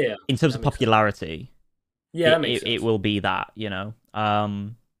in terms of popularity, it will be that, you know.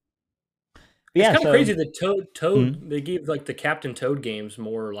 It's kind of crazy that Toad they gave like the Captain Toad games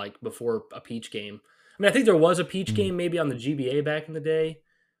more like before a Peach game. I mean, I think there was a Peach game maybe on the GBA back in the day,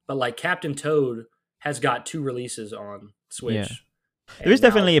 but like Captain Toad has got 2 releases on Switch. Yeah. There is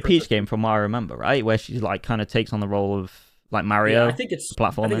definitely a Peach game from what I remember, right? Where she like kind of takes on the role of like Mario. Yeah, I think it's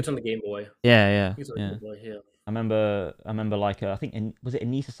platformer. I think it's on the Game Boy. Yeah. Game Boy, yeah. I remember like I think was it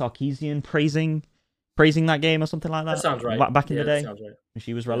Anissa Sarkeesian praising that game or something like that? That sounds right. Back in the day, that sounds right.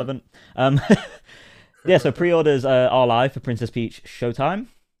 She was relevant. So pre-orders are live for Princess Peach Showtime.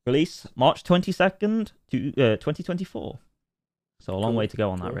 Release March 22nd to 2024. So a long way to go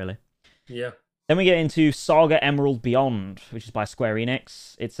on that, really. Yeah. Then we get into Saga Emerald Beyond, which is by Square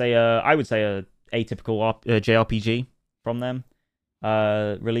Enix. It's I would say a atypical JRPG from them.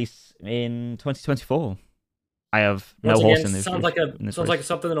 Release in 2024 I have no horse in this. Sounds like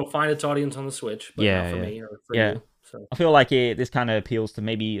something that'll find its audience on the Switch, but not for me or for you. So. I feel like this kind of appeals to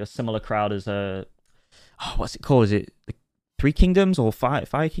maybe a similar crowd as what's it called? Is it the Three Kingdoms or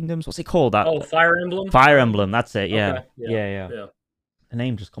Fire Kingdoms? What's it called? That Fire Emblem. Fire Emblem. That's it. Yeah. Okay. Yeah. The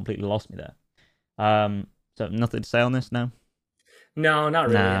name just completely lost me there. So nothing to say on this now. No, not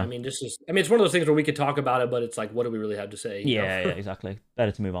really. Nah. I mean, it's one of those things where we could talk about it, but it's like, what do we really have to say? Yeah, exactly.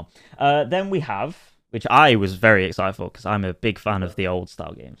 Better to move on. Then we have, which I was very excited for because I'm a big fan of the old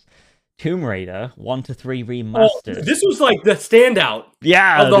style games. Tomb Raider 1 to 3 remastered. Oh, this was like the standout.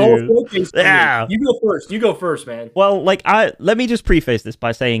 Yeah, of the whole showcase. Yeah, you go first, man. Well, like let me just preface this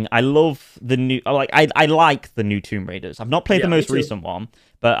by saying I love the new. I like the new Tomb Raiders. I've not played the most recent one,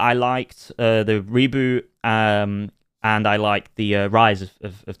 but I liked the reboot. And I liked the Rise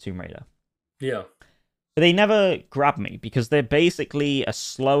of Tomb Raider. Yeah, but they never grabbed me because they're basically a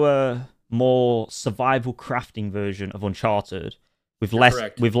slower, more survival crafting version of Uncharted. With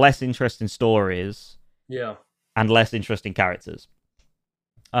less interesting stories, and less interesting characters.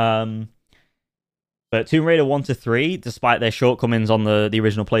 But Tomb Raider 1 to 3, despite their shortcomings on the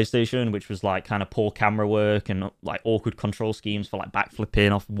original PlayStation, which was like kind of poor camera work and like awkward control schemes for like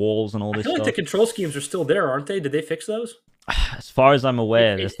backflipping off walls and all this stuff. I feel like the control schemes are still there, aren't they? Did they fix those? As far as I'm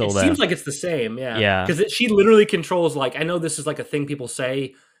aware, they're still there. It seems like it's the same, yeah. Because she literally controls like, I know this is like a thing people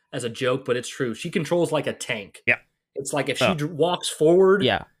say as a joke, but it's true. She controls like a tank. Yeah. It's like if she walks forward,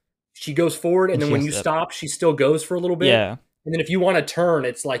 she goes forward, and then when you stop, she still goes for a little bit. Yeah. And then if you want to turn,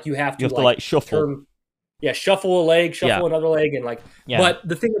 it's like you have to like shuffle. Shuffle a leg, shuffle another leg, and like. Yeah. But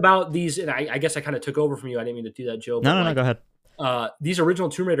the thing about these, and I guess I kind of took over from you. I didn't mean to do that, Joe. No, go ahead. These original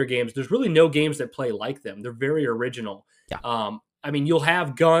Tomb Raider games, there's really no games that play like them. They're very original. Yeah. I mean, you'll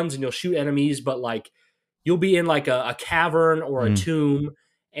have guns and you'll shoot enemies, but like you'll be in like a cavern or a tomb,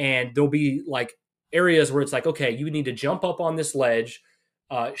 and there'll be like areas where it's like, okay, you need to jump up on this ledge,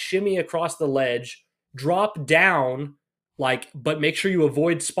 shimmy across the ledge, drop down, but make sure you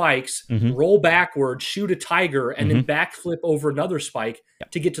avoid spikes, roll backward, shoot a tiger, and then backflip over another spike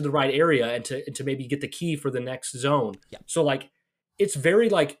to get to the right area and to maybe get the key for the next zone. Yeah. So like, it's very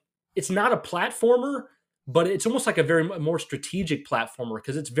like, it's not a platformer, but it's almost like a very more strategic platformer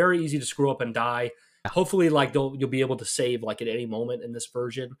because it's very easy to screw up and die. Hopefully, like you'll be able to save like at any moment in this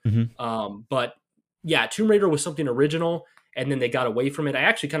version. But yeah, Tomb Raider was something original, and then they got away from it. I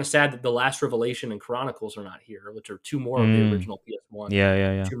actually kind of sad that The Last Revelation and Chronicles are not here, which are 2 more of the original PS1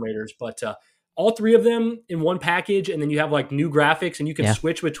 yeah. Tomb Raiders. But all three of them in one package, and then you have like new graphics, and you can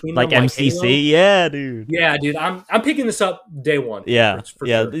switch between like them, MCC. like Halo. Yeah, dude. Yeah, dude. I'm picking this up day one. Yeah, for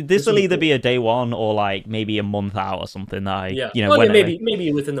yeah. sure. This will either be a day one or like maybe a month out or something. That Well,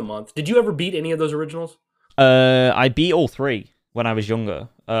 maybe within the month. Did you ever beat any of those originals? I beat all three when I was younger.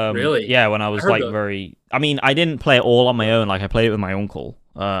 Really? Yeah, when I was like very. I mean, I didn't play it all on my own. Like I played it with my uncle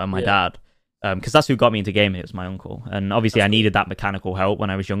and my dad. Because that's who got me into gaming. It was my uncle, and obviously I needed that mechanical help when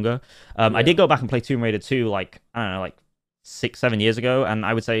I was younger. I did go back and play Tomb Raider 2, like I don't know, like 6-7 years ago, and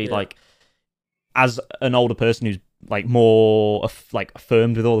I would say like as an older person who's like more like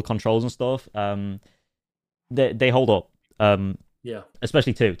affirmed with all the controls and stuff, they hold up.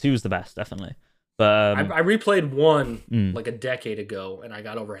 Especially 2. 2 is the best, definitely. But I replayed 1 like a decade ago, and I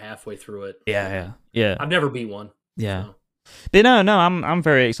got over halfway through it. Yeah. I've never beat 1. Yeah. So. But no, I'm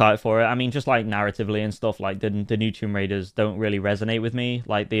very excited for it. I mean, just like narratively and stuff, like the new Tomb Raiders don't really resonate with me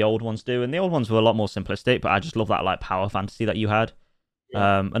like the old ones do, and the old ones were a lot more simplistic. But I just love that like power fantasy that you had.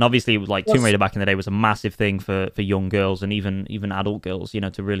 And obviously, like Tomb Raider back in the day was a massive thing for young girls and even adult girls,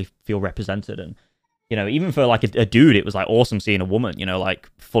 to really feel represented. And even for like a dude, it was like awesome seeing a woman, like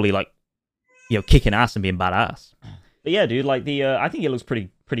fully like kicking ass and being badass. But yeah, dude, like I think it looks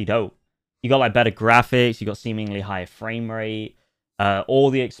pretty dope. You got like better graphics, you got seemingly higher frame rate.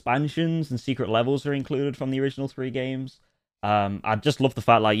 All the expansions and secret levels are included from the original 3 games. I just love the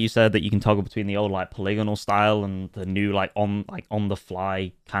fact, like you said, that you can toggle between the old like polygonal style and the new like on the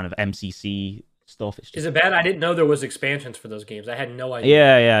fly kind of MCC stuff. Is it bad? I didn't know there was expansions for those games. I had no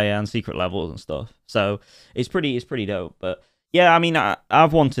idea. Yeah, and secret levels and stuff. So it's pretty dope. But yeah, I mean,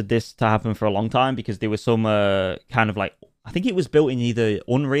 I've wanted this to happen for a long time because there was some kind of like. I think it was built in either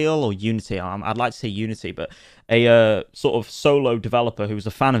Unreal or Unity. I'd like to say Unity, but a sort of solo developer who was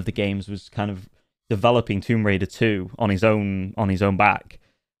a fan of the games was kind of developing Tomb Raider 2 on his own back.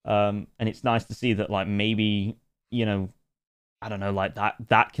 And it's nice to see that like maybe, I don't know, like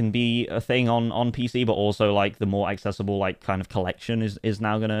that can be a thing on PC, but also like the more accessible like kind of collection is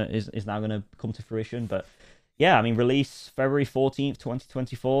now gonna come to fruition. But yeah, I mean, release February 14th,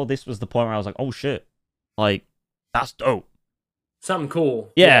 2024. This was the point where I was like, oh shit, like that's dope. Something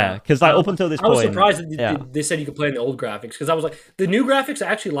cool. Yeah, because like up until this point, I was surprised that they said you could play in the old graphics, because I was like, the new graphics, I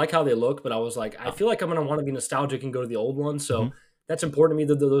actually like how they look, but I was like, I feel like I'm going to want to be nostalgic and go to the old ones, so that's important to me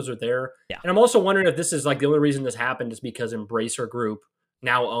that those are there. Yeah. And I'm also wondering if this is like the only reason this happened is because Embracer Group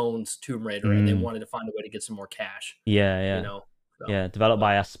now owns Tomb Raider and they wanted to find a way to get some more cash. Yeah. So. Yeah, developed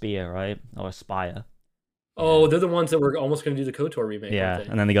by Aspyr, right? Or Aspire. Oh, they're the ones that were almost going to do the KOTOR remake. Yeah,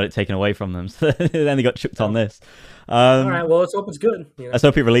 and then they got it taken away from them. So then they got chucked on this. All right, well, let's hope it's good. Let's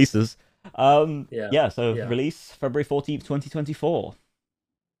hope it releases. Release February 14th, 2024.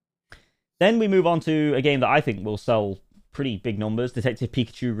 Then we move on to a game that I think will sell pretty big numbers. Detective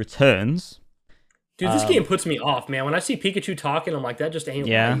Pikachu Returns. Dude, this game puts me off, man. When I see Pikachu talking, I'm like, that just ain't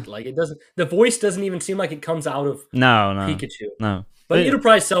right. Like, it doesn't. The voice doesn't even seem like it comes out of Pikachu. No. But it'll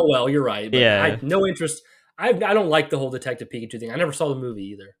probably sell well. You're right. But yeah. I have no interest. I don't like the whole Detective Pikachu thing. I never saw the movie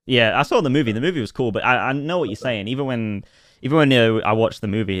either. Yeah, I saw the movie. The movie was cool, but I know what you're saying. Even when I watched the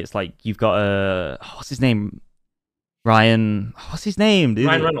movie, it's like you've got what's his name? Ryan. What's his name? Dude?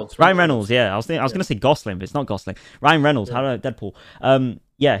 Ryan Reynolds. Ryan Reynolds. Yeah, I was gonna say Gosling, but it's not Gosling. Ryan Reynolds. Yeah. How do I Deadpool?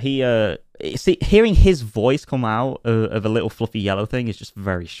 Yeah, he. See, hearing his voice come out of a little fluffy yellow thing is just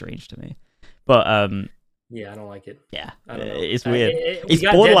very strange to me. But yeah, I don't like it. Yeah, I don't know. It's weird. It's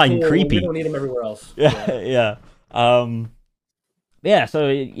borderline Deadpool, creepy. We don't need him everywhere else. Yeah. Yeah, so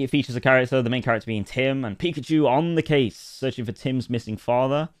it features a character, the main character being Tim, and Pikachu on the case, searching for Tim's missing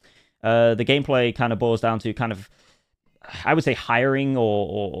father. The gameplay kind of boils down to kind of, I would say, hiring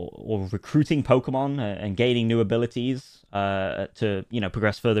or recruiting Pokemon and gaining new abilities to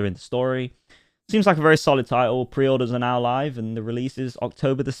progress further in the story. Seems like a very solid title. Pre-orders are now live, and the release is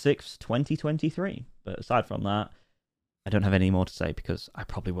October the 6th, 2023. But aside from that, I don't have any more to say because I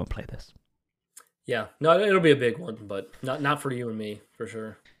probably won't play this. Yeah, no, it'll be a big one, but not for you and me, for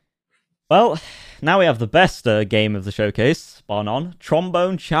sure. Well, now we have the best game of the showcase, bar none,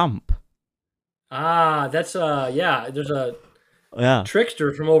 Trombone Champ. Ah, that's, there's a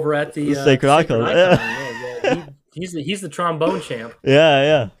trickster from over at the Sacred Icon. Yeah, he's the trombone champ.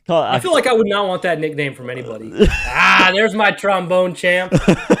 Yeah. I feel like I would not want that nickname from anybody. There's my trombone champ.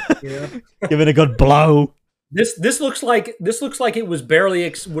 Give it a good blow. This looks like it was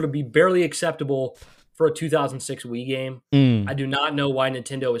would be barely acceptable for a 2006 Wii game. I do not know why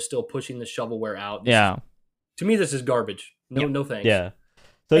Nintendo is still pushing the shovelware out. To me, this is garbage. No thanks. Yeah.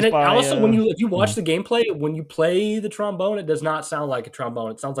 So and also, if you watch the gameplay, when you play the trombone, it does not sound like a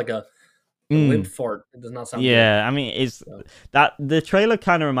trombone. It sounds like a A limp fart. It does not sound good. Yeah, I mean, it's that the trailer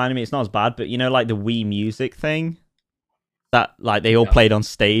kind of reminded me. It's not as bad, but you know, like the Wii Music thing that like they all played on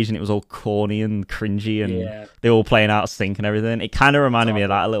stage and it was all corny and cringy and they all playing out of sync and everything. It kind of reminded me of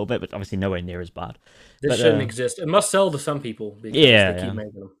that a little bit, but obviously nowhere near as bad. This shouldn't exist. It must sell to some people because they keep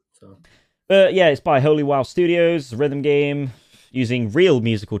making them. So. But yeah, it's by Holy Wow Studios, rhythm game using real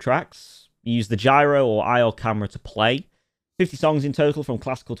musical tracks. You use the gyro or IR camera to play. 50 songs in total from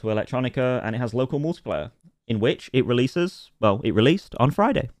classical to electronica, and it has local multiplayer, in which it released on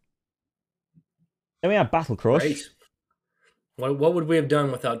Friday. Then we have Battle Crush. Great. What would we have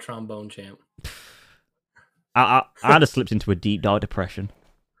done without Trombone Champ? I'd have slipped into a deep dark depression.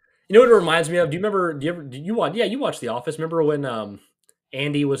 You know what it reminds me of? Do you remember? Did you watch? Yeah, you watched The Office. Remember when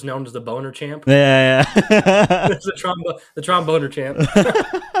Andy was known as the Boner Champ? Yeah. the Tromboner Champ.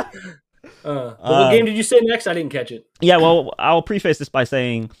 What game did you say next? I didn't catch it. Yeah, well, I'll preface this by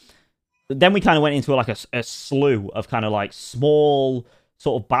saying, then we kind of went into like a slew of kind of like small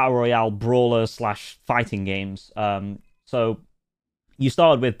sort of battle royale brawler / fighting games. So you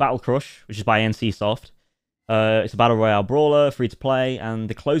started with Battle Crush, which is by NCSoft. It's a battle royale brawler, free to play, and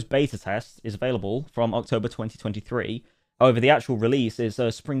the closed beta test is available from October 2023. However, the actual release is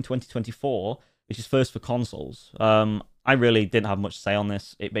spring 2024, which is first for consoles. I really didn't have much to say on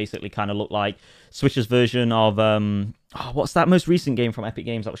this. It basically kind of looked like Switch's version of what's that most recent game from Epic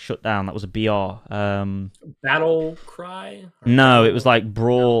Games that was shut down? That was a BR. Battle Cry? No, it was like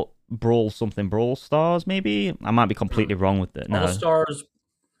Brawl Stars, maybe? I might be completely wrong with it. No. All Stars.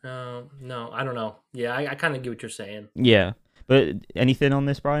 No, I don't know. Yeah, I kind of get what you're saying. Yeah. But anything on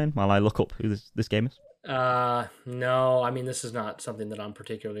this, Brian, while I look up who this game is? No, I mean, this is not something that I'm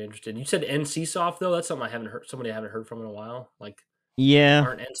particularly interested in. You said NCSoft, though? That's something I haven't heard from in a while. Like, yeah.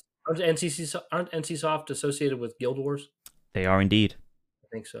 Aren't NCSoft associated with Guild Wars? They are indeed. I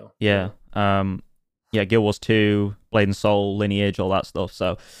think so. Yeah. Yeah, Guild Wars 2, Blade and Soul, Lineage, all that stuff.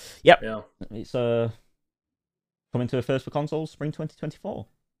 So, yep. Yeah. It's coming to a first for consoles, spring 2024.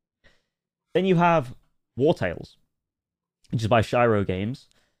 Then you have War Tales, which is by Shiro Games.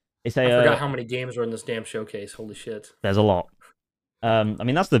 I forgot how many games were in this damn showcase. Holy shit. There's a lot. I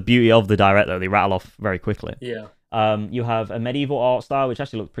mean, that's the beauty of the Direct, though. They rattle off very quickly. Yeah. You have a medieval art style, which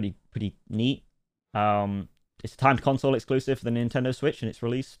actually looks pretty neat. It's a timed console exclusive for the Nintendo Switch, and it's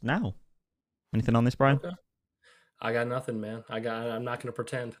released now. Anything on this, Brian? Okay. I got nothing, man. I'm not going to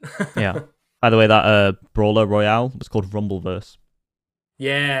pretend. Yeah. By the way, that Brawler Royale was called Rumbleverse.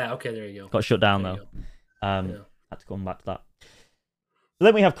 Yeah, okay, there you go. Got shut down, though. Had to come back to that. So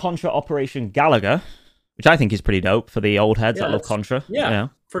then we have Contra Operation Gallagher, which I think is pretty dope for the old heads that love Contra. Yeah,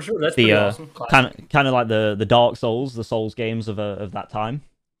 for sure. That's pretty awesome. Kind of like the Dark Souls, the Souls games of that time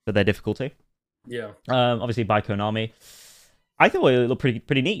for their difficulty. Yeah. Obviously by Konami. I thought it looked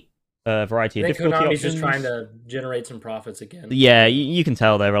pretty neat. Variety of difficulty Konami's options. Just trying to generate some profits again. Yeah, you can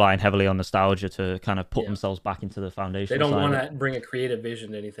tell they're relying heavily on nostalgia to kind of put themselves back into the foundation. They don't want to bring a creative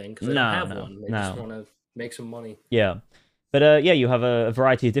vision to anything because they don't have one. They just want to make some money. Yeah. But you have a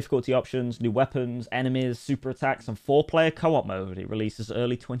variety of difficulty options, new weapons, enemies, super attacks, and 4-player co-op mode. It releases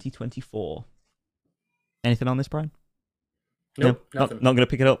early 2024. Anything on this, Brian? Nope, nothing. Not going to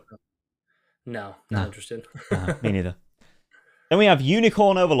pick it up? No, not interested. Me neither. Then we have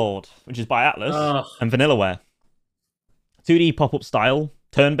Unicorn Overlord, which is by Atlas and Vanillaware. 2D pop-up style,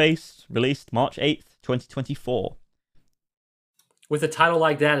 turn-based, released March 8th, 2024. With a title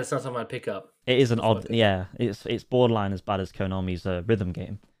like that, it's not something I'd pick up. It is it's borderline as bad as Konami's rhythm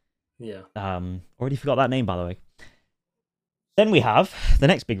game. Yeah. Already forgot that name, by the way. Then we have the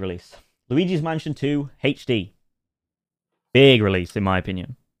next big release, Luigi's Mansion 2 HD. Big release, in my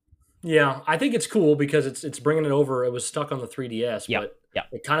opinion. Yeah, I think it's cool because it's bringing it over. It was stuck on the 3DS, but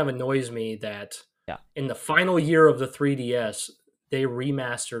it kind of annoys me that in the final year of the 3DS, they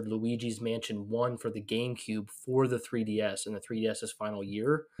remastered Luigi's Mansion 1 for the GameCube for the 3DS in the 3DS's final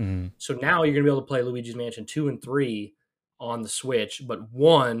year. Mm-hmm. So now you're going to be able to play Luigi's Mansion 2 and 3 on the Switch, but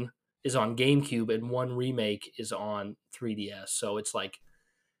 1 is on GameCube and 1 remake is on 3DS. So it's like,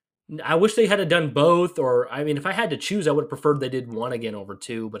 I wish they had done both, or I mean, if I had to choose, I would have preferred they did 1 again over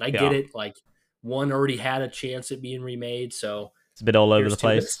 2, but I get it. Like 1 already had a chance at being remade, so it's a bit all over the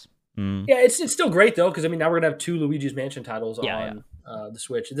place. Yeah, it's still great though, because I mean, now we're gonna have 2 Luigi's Mansion titles on the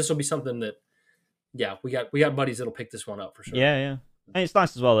Switch. This will be something that, we got buddies that'll pick this one up for sure. Yeah, and it's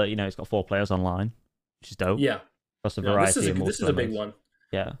nice as well that it's got 4 players online, which is dope. Yeah, plus a variety. This is a big one.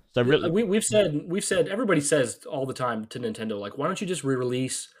 Yeah, so really, we've said everybody says all the time to Nintendo, like, why don't you just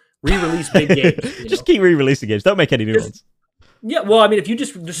re-release big games? Just keep re-releasing games. Don't make any new ones. Yeah, well, I mean, if you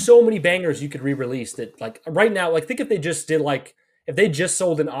there's so many bangers you could re-release that, like, right now, like, think if they just did, like, if they just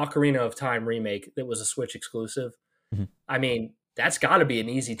sold an Ocarina of Time remake that was a Switch exclusive, Mhm. I mean, that's got to be an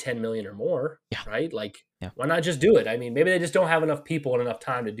easy 10 million or more, Yeah. right? Like, Yeah. why not just do it? I mean, maybe they just don't have enough people and enough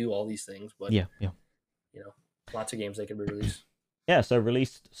time to do all these things, but Yeah. lots of games they could re-release. Yeah, so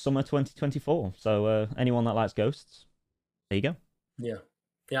released summer 2024. So anyone that likes Ghosts, there you go. Yeah.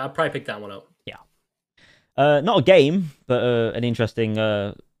 Yeah, I'll probably pick that one up. Yeah. Not a game, but an interesting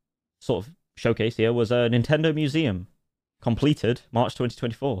sort of showcase here was a Nintendo Museum, completed March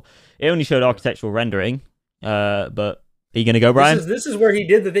 2024. It only showed architectural rendering, but are you going to go, Brian? This is where he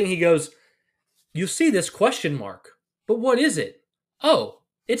did the thing. He goes, you see this question mark, but what is it? Oh,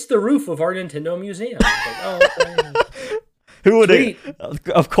 it's the roof of our Nintendo Museum. Like, oh, okay. Who would have?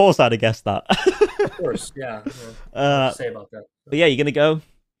 Of course, I'd have guessed that. Of course, yeah. What to say about that? But yeah, you're gonna go,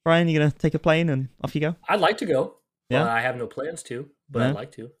 Brian. You're gonna take a plane and off you go. I'd like to go. Yeah, I have no plans to, but I'd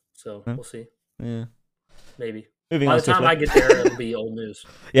like to. So we'll see. Yeah, maybe. Moving By on the time I get there, it'll be old news.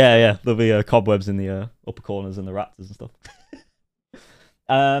 Yeah. There'll be cobwebs in the upper corners and the raptors and stuff.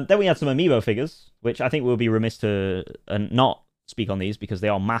 Then we had some amiibo figures, which I think we'll be remiss to not speak on these because they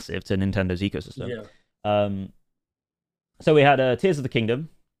are massive to Nintendo's ecosystem. Yeah. So we had Tears of the Kingdom,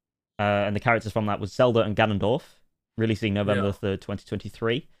 and the characters from that was Zelda and Ganondorf, releasing November 3rd,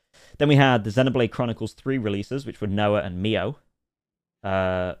 2023. Then we had the Xenoblade Chronicles 3 releases, which were Noah and Mio,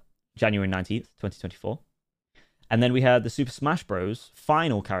 January 19th, 2024. And then we had the Super Smash Bros.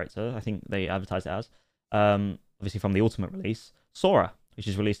 Final character, I think they advertised it as, obviously from the Ultimate release, Sora, which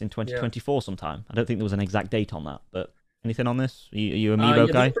is released in 2024 sometime. I don't think there was an exact date on that, but anything on this? Are you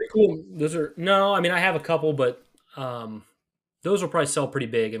amiibo guy? Pretty cool. No, I mean, I have a couple, but those will probably sell pretty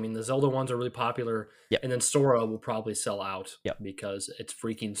big. I mean, the Zelda ones are really popular, and then Sora will probably sell out because it's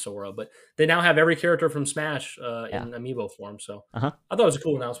freaking Sora. But they now have every character from Smash in amiibo form, so I thought it was a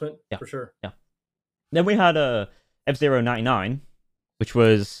cool announcement for sure. Yeah. Then we had F-Zero 99, which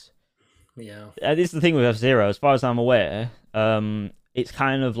was this is the thing with F-Zero, as far as I'm aware. It's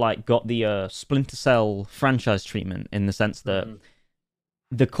kind of like got the Splinter Cell franchise treatment in the sense that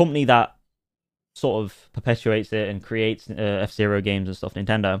the company that sort of perpetuates it and creates F-Zero games and stuff,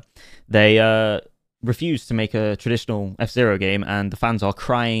 Nintendo, they refuse to make a traditional F-Zero game, and the fans are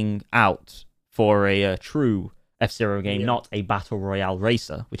crying out for a true F-Zero game, not a battle royale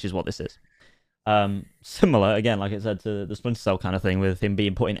racer, which is what this is. Similar, again, like I said, to the Splinter Cell kind of thing, with him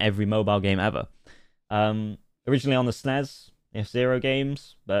being put in every mobile game ever. Originally on the SNES, F-Zero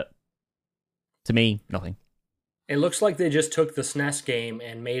games, but to me, nothing. It looks like they just took the SNES game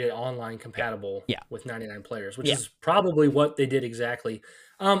and made it online compatible with 99 players, which is probably what they did exactly.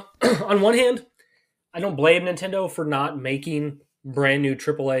 On one hand, I don't blame Nintendo for not making brand new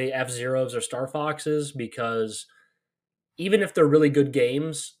AAA F-Zeros or Star Foxes, because even if they're really good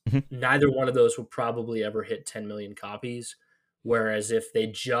games, neither one of those would probably ever hit 10 million copies. Whereas if they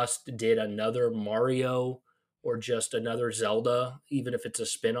just did another Mario or just another Zelda, even if it's a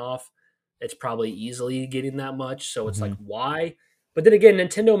spin-off, it's probably easily getting that much. So it's like, why? But then again,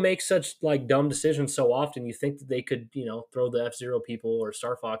 Nintendo makes such like dumb decisions so often. You think that they could, throw the F-Zero people or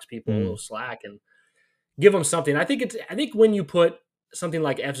Star Fox people a little slack and give them something. I think when you put something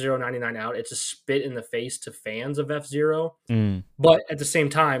like F-Zero 99 out, it's a spit in the face to fans of F-Zero. But at the same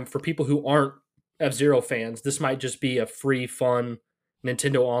time, for people who aren't F-Zero fans, this might just be a free, fun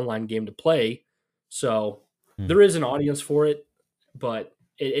Nintendo online game to play. So there is an audience for it, but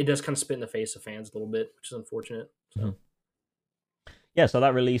it does kind of spit in the face of fans a little bit, which is unfortunate. So. Yeah, so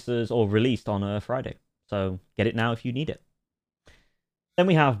that released on Friday. So get it now if you need it. Then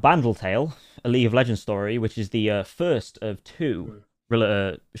we have Bandletale, a League of Legends story, which is the first of two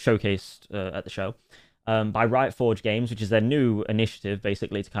showcased at the show by Riot Forge Games, which is their new initiative,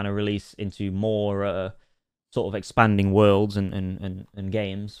 basically, to kind of release into more sort of expanding worlds and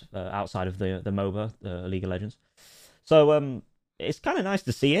games outside of the MOBA, League of Legends. So it's kind of nice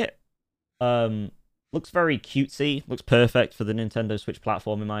to see it. Looks very cutesy. Looks perfect for the Nintendo Switch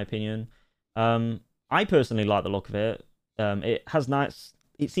platform, in my opinion. I personally like the look of it. It has nice.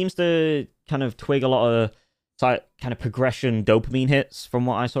 It seems to kind of twig a lot of kind of progression dopamine hits from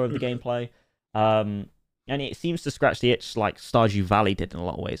what I saw of the gameplay. And it seems to scratch the itch like Stardew Valley did in a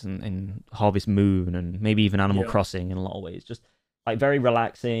lot of ways, and Harvest Moon, and maybe even Animal Crossing in a lot of ways. Just like very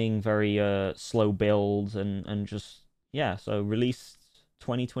relaxing, very slow builds, and just so released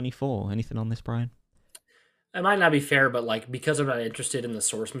 2024. Anything on this, Brian? It might not be fair, but like, because I'm not interested in the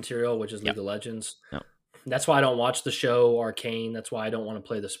source material, which is League of Legends, that's why I don't watch the show Arcane. That's why I don't want to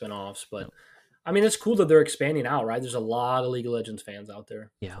play the spinoffs. But I mean, it's cool that they're expanding out, right? There's a lot of League of Legends fans out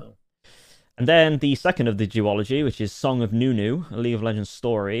there. Yeah. So. And then the second of the duology, which is Song of Nunu, a League of Legends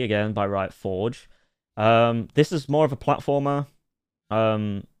story, again by Riot Forge. This is more of a platformer.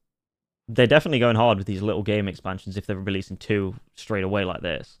 they're definitely going hard with these little game expansions if they're releasing 2 straight away like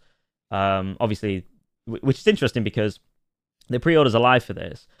this. Obviously, which is interesting because the pre-orders are live for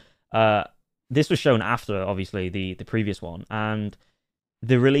this. This was shown after, obviously, the previous one, and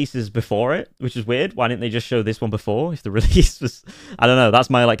the release is before it, which is weird. Why didn't they just show this one before if the release was... I don't know,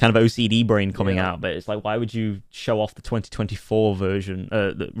 that's my like kind of OCD brain coming out, but it's like, why would you show off the 2024 version,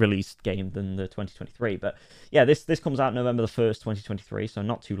 the released game than the 2023? But yeah, this comes out November the 1st, 2023, so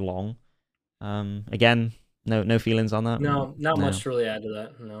not too long. Again, no feelings on that? No, not much to really add to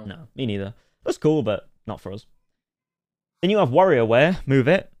that, no. No, me neither. That's cool, but not for us. Then you have WarioWare, Move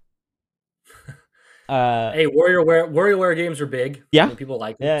It. Hey, WarioWare games are big. Yeah, I mean, people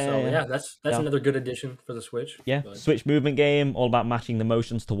like it. So that's another good addition for the Switch. Yeah, but... Switch movement game, all about matching the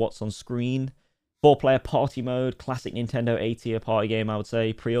motions to what's on screen. 4-player party mode, classic Nintendo A-tier party game, I would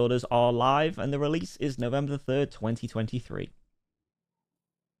say. Pre-orders are live, and the release is November the 3rd, 2023.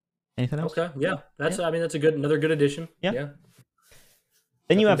 Anything else? Okay, yeah, I mean, that's another good addition. Yeah.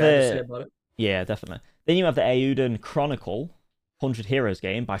 Then you have yeah, definitely. Then you have the Eiyuden Chronicle 100 Heroes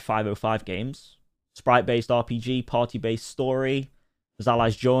game by 505 Games. Sprite-based RPG, party-based story. As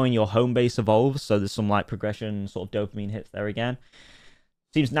allies join, your home base evolves, so there's some like progression, sort of dopamine hits there again.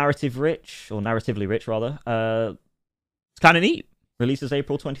 Seems narratively rich, rather. It's kind of neat. Releases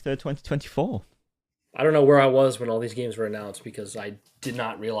April 23rd, 2024. I don't know where I was when all these games were announced because I did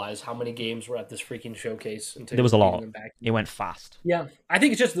not realize how many games were at this freaking showcase. Until there was a lot. It went fast. Yeah, I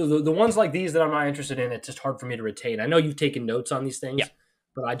think it's just the ones like these that I'm not interested in. It's just hard for me to retain. I know you've taken notes on these things. Yeah.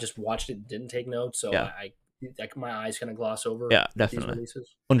 But I just watched it and didn't take notes, so I my eyes kind of gloss over. Yeah, definitely.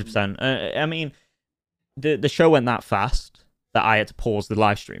 100%. I mean, the show went that fast that I had to pause the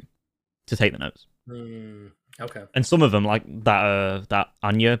live stream to take the notes. Okay. And some of them, like that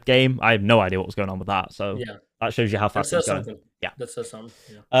Anya game, I have no idea what was going on with that. So that shows you how fast it's going. Yeah, that says something.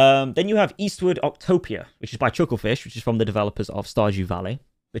 Yeah. Then you have Eastward Octopia, which is by Chucklefish, which is from the developers of Stardew Valley.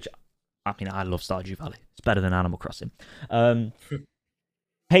 Which, I mean, I love Stardew Valley. It's better than Animal Crossing.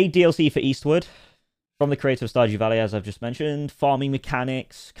 Paid DLC for Eastward from the creator of Stardew Valley, as I've just mentioned. Farming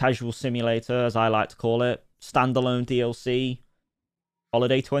mechanics, casual simulator, as I like to call it. Standalone DLC.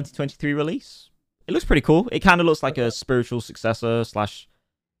 Holiday 2023 release. It looks pretty cool. It kind of looks like a spiritual successor / sort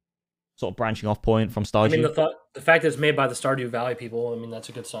of branching off point from Stardew. I mean, the fact that it's made by the Stardew Valley people, I mean, that's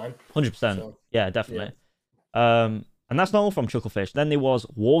a good sign. 100%. So, yeah, definitely. Yeah. And that's not all from Chucklefish. Then there was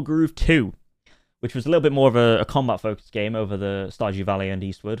Wargroove 2. Which was a little bit more of a combat-focused game over the Stardew Valley and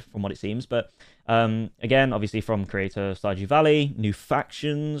Eastward, from what it seems. But again, obviously from creator Stardew Valley, new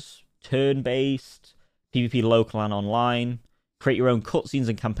factions, turn-based, PvP local and online, create your own cutscenes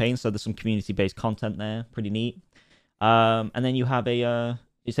and campaigns, so there's some community-based content there, pretty neat. And then you have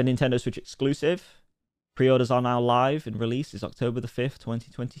it's a Nintendo Switch exclusive. Pre-orders are now live and release is October the 5th,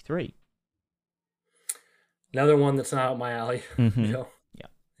 2023. Another one that's not up my alley. Mm-hmm.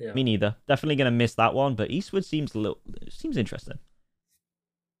 Yeah. Me neither. Definitely going to miss that one, but Eastward seems interesting.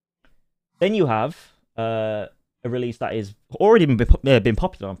 Then you have a release that is already been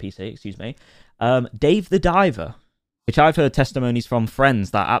popular on PC, excuse me. Dave the Diver, which I've heard testimonies from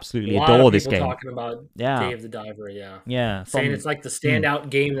friends that absolutely adore this game. Talking about Dave the Diver, saying it's like the standout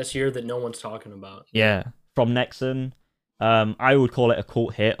game this year that no one's talking about. Yeah, from Nexon. I would call it a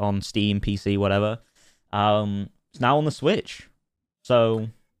cult hit on Steam, PC, whatever. It's now on the Switch, so.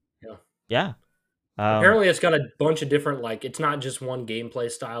 Yeah. Apparently, it's got a bunch of different, like, it's not just one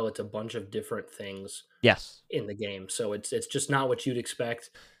gameplay style, it's a bunch of different things in the game. So it's just not what you'd expect.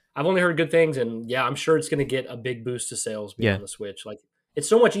 I've only heard good things, and I'm sure it's going to get a big boost to sales being on the Switch. Like, it's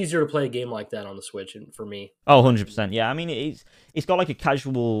so much easier to play a game like that on the Switch for me. Oh, 100%. Yeah, I mean, it's got like a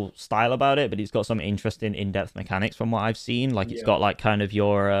casual style about it, but it's got some interesting in-depth mechanics from what I've seen. Like, it's got like kind of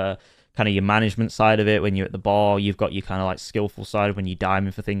your management side of it when you're at the bar. You've got your kind of like skillful side when you're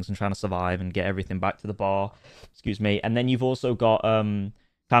diving for things and trying to survive and get everything back to the bar. Excuse me. And then you've also got kind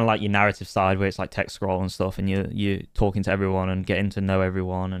of like your narrative side where it's like text scroll and stuff, and you're talking to everyone and getting to know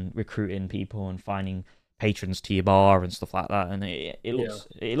everyone and recruiting people and finding patrons to your bar and stuff like that. And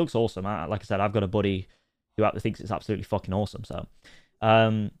it looks awesome. Like I said, I've got a buddy who thinks it's absolutely fucking awesome. So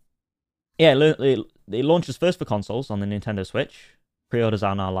it launches first for consoles on the Nintendo Switch. Pre-orders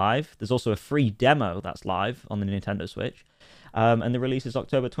are now live. There's also a free demo that's live on the Nintendo Switch. And the release is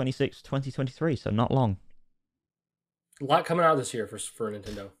October 26, 2023, so not long. A lot coming out this year for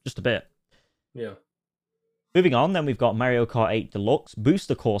Nintendo. Just a bit. Yeah. Moving on, then we've got Mario Kart 8 Deluxe,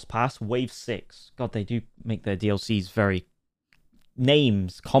 Booster Course Pass, Wave 6. God, they do make their DLCs very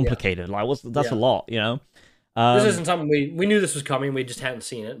complicated. Like, that's a lot, you know? This isn't something we knew this was coming. We just hadn't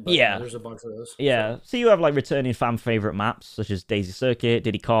seen it. But, yeah, there's a bunch of those. yeah. So you have like returning fan favorite maps such as Daisy Circuit,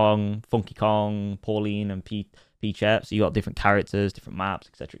 Diddy Kong, Funky Kong, Pauline, and Peachette. So you got different characters, different maps,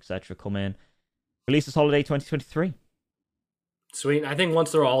 etc., come in. Releases holiday 2023. Sweet. I think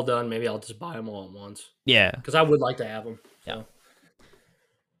once they're all done, maybe I'll just buy them all at once. Yeah, because I would like to have them. So. Yeah.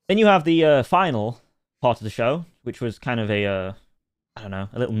 Then you have the final part of the show, which was kind of a I don't know,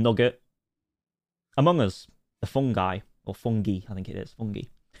 a little nugget. Among Us, the fungi, or fungi, I think it is, fungi,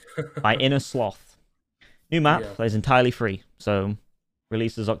 by Inner Sloth. New map that is entirely free, so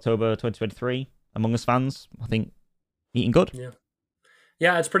releases October 2023. Among Us fans, I think, eating good.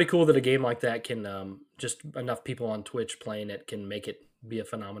 Yeah, it's pretty cool that a game like that can just enough people on Twitch playing it can make it be a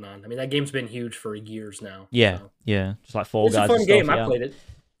phenomenon. I mean, that game's been huge for years now. Yeah, so. yeah, just like Fall Guys. It's a fun game. Yeah.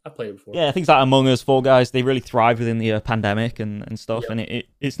 I played it before. Yeah, things like Among Us, Fall Guys, they really thrived within the pandemic and stuff. Yep. And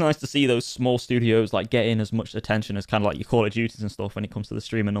it's nice to see those small studios like getting as much attention as kind of like your Call of Duties and stuff when it comes to the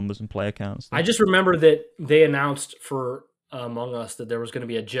streamer numbers and player counts. I just remember that they announced for Among Us that there was going to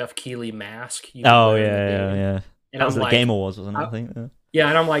be a Jeff Keighley mask. Oh yeah. And that was the Game Awards, wasn't it? I think. Yeah,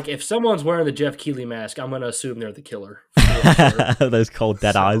 and I'm like, if someone's wearing the Jeff Keighley mask, I'm going to assume they're the killer. Sure. Those cold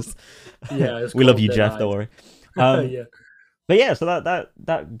dead eyes. Yeah, we love you, Jeff. Don't worry. Yeah. But yeah, so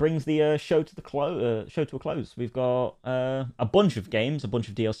that brings the show to a close. We've got a bunch of games, a bunch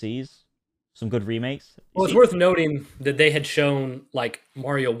of DLCs, some good remakes. Well, it's worth noting that they had shown like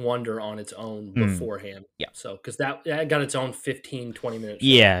Mario Wonder on its own beforehand. Yeah. So because that got its own 15, 20 minutes.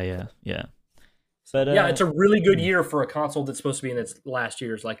 Yeah. But yeah, it's a really good year for a console that's supposed to be in its last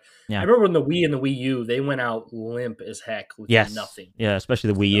years. Like I remember when the Wii and the Wii U, they went out limp as heck with nothing. Yeah,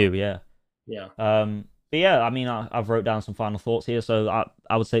 especially the Wii U. Yeah. But yeah, I mean, I've wrote down some final thoughts here. So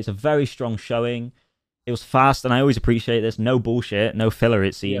I would say it's a very strong showing. It was fast, and I always appreciate this. No bullshit, no filler,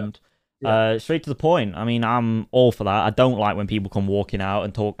 it seemed. Straight to the point. I mean, I'm all for that. I don't like when people come walking out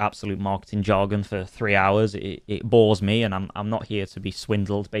and talk absolute marketing jargon for 3 hours. It bores me, and I'm not here to be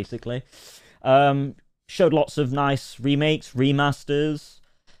swindled, basically. Showed lots of nice remakes, remasters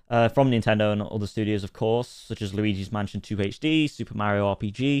from Nintendo and other studios, of course, such as Luigi's Mansion 2 HD, Super Mario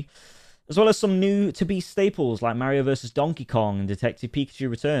RPG, as well as some new to-be staples like Mario vs. Donkey Kong and Detective Pikachu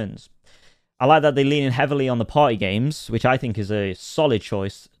Returns. I like that they lean in heavily on the party games, which I think is a solid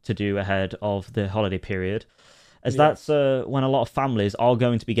choice to do ahead of the holiday period, as that's when a lot of families are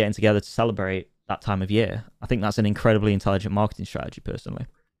going to be getting together to celebrate that time of year. I think that's an incredibly intelligent marketing strategy, personally.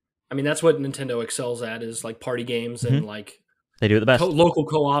 I mean, that's what Nintendo excels at, is like party games and like they do it the best. Local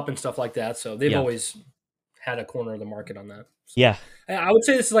co-op and stuff like that. So they've always had a corner of the market on that. So, yeah. I would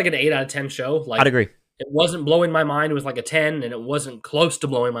say this is like an 8 out of 10 show. Like, I'd agree. It wasn't blowing my mind. It was like a 10, and it wasn't close to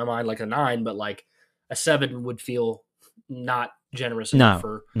blowing my mind like a 9, but like a 7 would feel not generous enough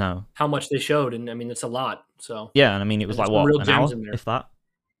for how much they showed. And I mean, it's a lot. So yeah, and I mean, it was like what, an hour, if that?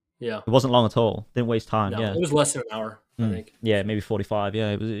 Yeah. It wasn't long at all. Didn't waste time. No, it was less than an hour, I think. Yeah, maybe 45.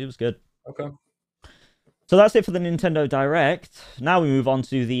 Yeah, it was good. Okay. So that's it for the Nintendo Direct. Now we move on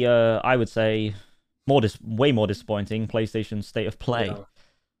to the, I would say, way more disappointing PlayStation State of Play.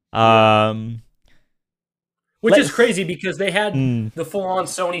 Yeah. Which is crazy because they had the full-on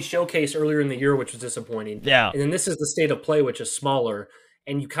Sony showcase earlier in the year, which was disappointing. Yeah. And then this is the State of Play, which is smaller.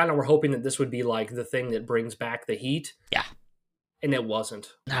 And you kind of were hoping that this would be like the thing that brings back the heat. Yeah. And it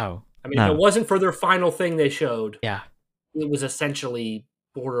wasn't. No. I mean, if it wasn't for their final thing they showed, it was essentially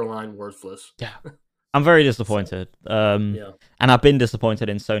borderline worthless. Yeah. I'm very disappointed. And I've been disappointed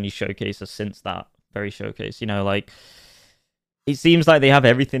in Sony's showcases since that very showcase. You know, like, it seems like they have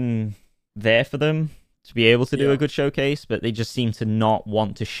everything there for them to be able to do a good showcase, but they just seem to not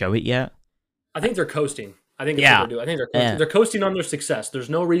want to show it yet. I think they're coasting. I think that's what they're doing. I think they're coasting. They're coasting on their success. There's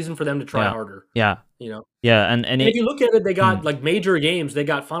no reason for them to try harder. Yeah. You know? Yeah, and if you look at it, they got like major games. They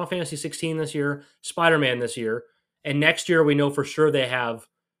got Final Fantasy 16 this year, Spider-Man this year, and next year we know for sure they have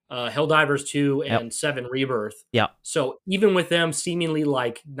Helldivers 2 and 7 Rebirth. Yeah. So even with them seemingly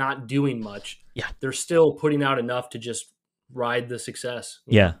like not doing much, they're still putting out enough to just ride the success.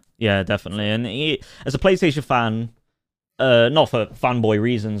 Yeah, definitely. And as a PlayStation fan, not for fanboy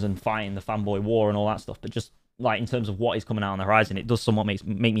reasons and fighting the fanboy war and all that stuff, but just like in terms of what is coming out on the horizon, it does somewhat make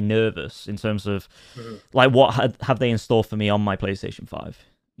me nervous in terms of like what have they in store for me on my PlayStation 5.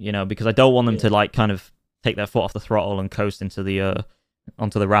 You know, because I don't want them to like kind of take their foot off the throttle and coast into the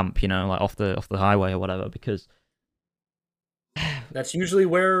onto the ramp, you know, like off the highway or whatever, because That's usually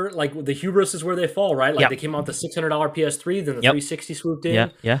where, like, the hubris is where they fall, right? Like, Yep. they came out with the $600 PS3, then the Yep. 360 swooped Yeah.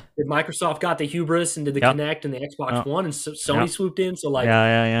 in. Yeah. Then Microsoft got the hubris and did the Yep. Kinect and the Xbox Oh, One, and Sony yep. swooped in. So, like, Yeah.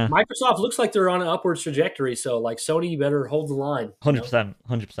 Yeah. Yeah. Microsoft looks like they're on an upwards trajectory. So, like, Sony, you better hold the line. 100%.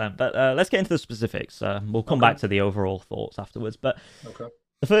 100%. But let's get into the specifics. We'll come back to the overall thoughts afterwards. But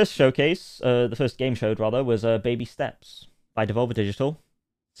the first showcase, the first game showed rather, was Baby Steps by Devolver Digital.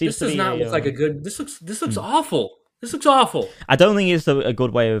 This does not look like a good. This looks awful. This looks awful. I don't think it's a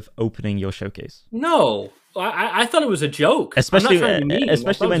good way of opening your showcase. No, I thought it was a joke. Especially when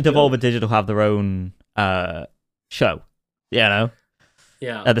Devolver Digital have their own show. You know?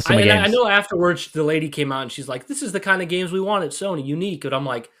 Yeah. At the Summer Games. I know afterwards the lady came out and she's like, "This is the kind of games we want at Sony, unique." And I'm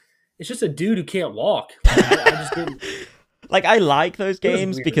like, it's just a dude who can't walk. I just didn't. Like, I like those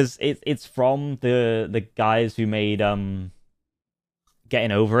games because it's from the guys who made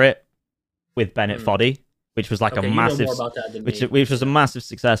Getting Over It with Bennett Foddy, which was like a massive, which was a massive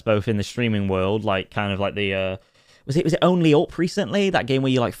success both in the streaming world, like kind of like the was it Only Up recently, that game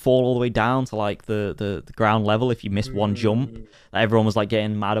where you like fall all the way down to like the ground level if you miss one jump, that everyone was like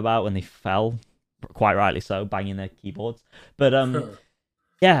getting mad about when they fell, quite rightly so, banging their keyboards. But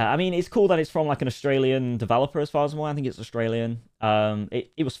yeah, I mean, it's cool that it's from like an Australian developer as far as I'm aware. I think it's Australian.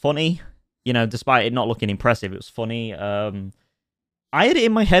 It was funny, you know, despite it not looking impressive, it was funny. I had it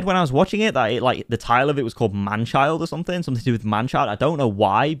in my head when I was watching it that like the title of it was called Manchild or something to do with Manchild. I don't know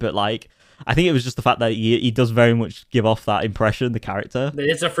why, but like I think it was just the fact that he does very much give off that impression, the character.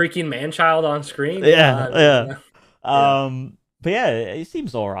 It's a freaking man-child on screen. Yeah. But yeah, it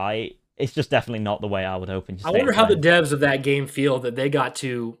seems all right. It's just definitely not the way I would open. I wonder how the devs of that game feel that they got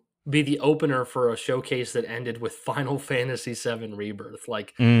to be the opener for a showcase that ended with Final Fantasy VII Rebirth.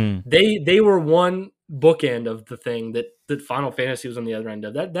 Like they were one bookend of the thing that Final Fantasy was on the other end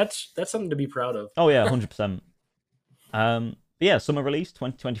of. That's something to be proud of. Oh yeah, 100%. Yeah, summer release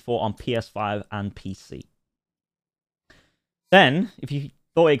 2024 on PS5 and PC. Then, if you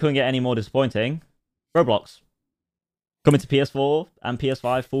thought it couldn't get any more disappointing, Roblox coming to PS4 and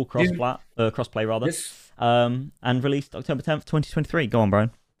PS5 full crossplay rather, and released October 10th, 2023. Go on,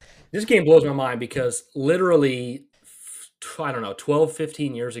 Brian. This game blows my mind because literally, I don't know, 12,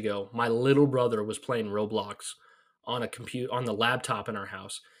 15 years ago, my little brother was playing Roblox on the laptop in our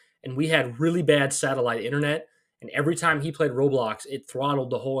house, and we had really bad satellite internet. And every time he played Roblox, it throttled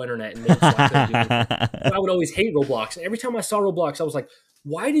the whole internet and made it so I couldn't do anything. I would always hate Roblox. And every time I saw Roblox, I was like,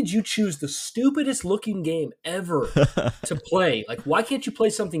 why did you choose the stupidest looking game ever to play? Like, why can't you play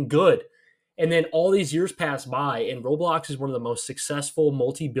something good? And then all these years pass by, and Roblox is one of the most successful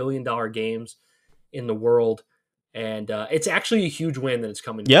multi-billion-dollar games in the world. And it's actually a huge win that it's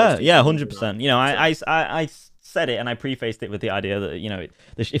coming. Yeah, 100%. You know, I said it and I prefaced it with the idea that, you know,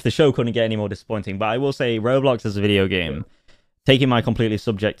 if the show couldn't get any more disappointing, but I will say Roblox as a video game, taking my completely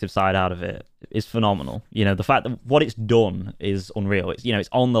subjective side out of it, is phenomenal. You know, the fact that what it's done is unreal. It's, you know, it's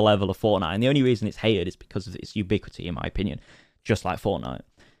on the level of Fortnite, and the only reason it's hated is because of its ubiquity, in my opinion, just like Fortnite.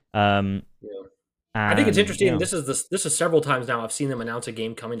 I think it's interesting. You know, this is several times now I've seen them announce a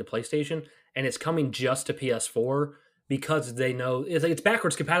game coming to PlayStation, and it's coming just to PS4 because they know it's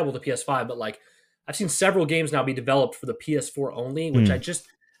backwards compatible to PS5. But like, I've seen several games now be developed for the PS4 only, which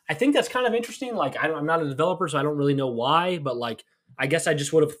I think that's kind of interesting. Like, I'm not a developer, so I don't really know why, but like, I guess I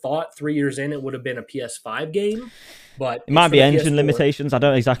just would have thought 3 years in it would have been a PS5 game. But it might be engine limitations. I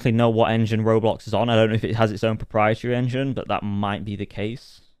don't exactly know what engine Roblox is on. I don't know if it has its own proprietary engine, but that might be the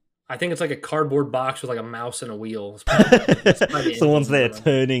case. I think it's like a cardboard box with like a mouse and a wheel. Someone's there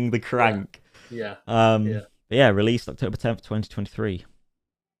turning the crank. Yeah. Released October 10th, 2023.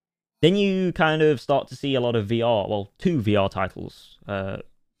 Then you kind of start to see a lot of VR, well, 2 VR titles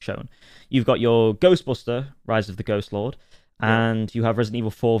shown. You've got your Ghostbuster, Rise of the Ghost Lord, and you have Resident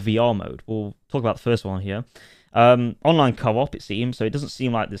Evil 4 VR mode. We'll talk about the first one here. Online co-op, it seems, so it doesn't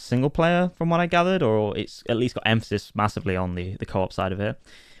seem like the single player from what I gathered, or it's at least got emphasis massively on the co-op side of it.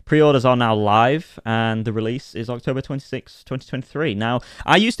 Pre-orders are now live, and the release is October 26, 2023. Now,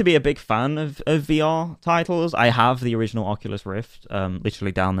 I used to be a big fan of VR titles. I have the original Oculus Rift,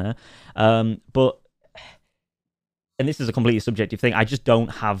 literally down there. But, and this is a completely subjective thing, I just don't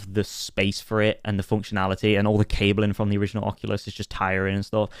have the space for it and the functionality, and all the cabling from the original Oculus is just tiring and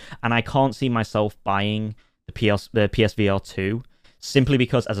stuff. And I can't see myself buying the PSVR 2, simply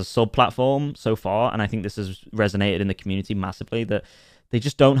because as a sub-platform so far, and I think this has resonated in the community massively, that they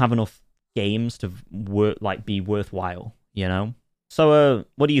just don't have enough games to be worthwhile, you know? So,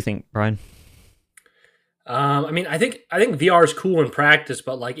 what do you think, Brian? I mean, I think VR is cool in practice,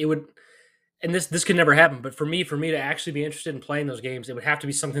 but like it would, and this could never happen. But for me to actually be interested in playing those games, it would have to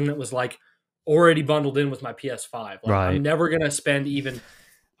be something that was like already bundled in with my PS5. Like Right. I'm never gonna spend even.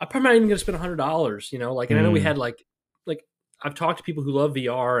 I'm probably not even gonna spend $100. You know, like, and I know we had like I've talked to people who love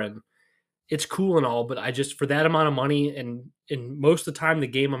VR and it's cool and all, but I just for that amount of money and most of the time the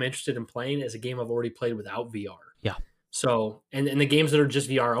game I'm interested in playing is a game I've already played without VR. Yeah. So and the games that are just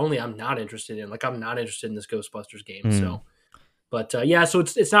VR only, I'm not interested in. Like I'm not interested in this Ghostbusters game. So, but yeah, so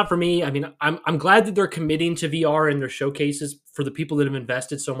it's not for me. I mean, I'm glad that they're committing to VR in their showcases for the people that have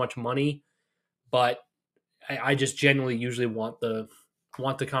invested so much money, but I just genuinely usually want the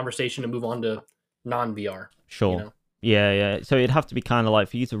conversation to move on to non VR. Sure. You know? Yeah. So it'd have to be kind of like,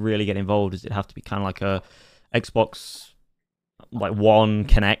 for you to really get involved, it'd have to be kind of like a Xbox like One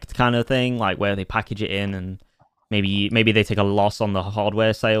Connect kind of thing, like where they package it in and maybe they take a loss on the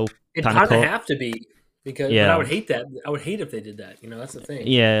hardware sale. It kind of have to be because but I would hate that. I would hate if they did that. You know, that's the thing.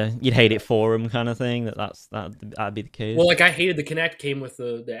 Yeah, you'd hate it for them, kind of thing. That'd be the case. Well, like I hated the Kinect came with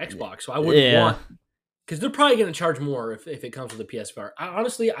the Xbox, so I wouldn't want because they're probably going to charge more if it comes with the PSVR.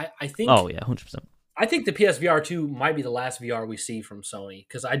 Honestly, I think. Oh yeah, 100%. I think the PSVR 2 might be the last VR we see from Sony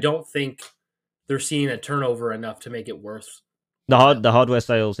because I don't think they're seeing a turnover enough to make it worth. The hardware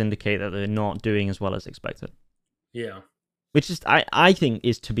sales indicate that they're not doing as well as expected. Yeah, which is I think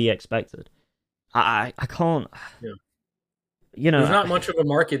is to be expected. I can't. Yeah. You know, there's not much of a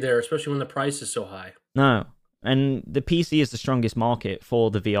market there, especially when the price is so high. No, and the PC is the strongest market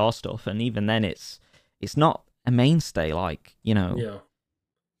for the VR stuff, and even then, it's not a mainstay. Like Yeah.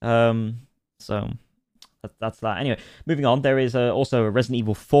 So that's that. Anyway, moving on. There is also a Resident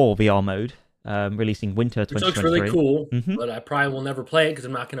Evil 4 VR mode. Releasing winter 2023. Which looks really cool, but I probably will never play it because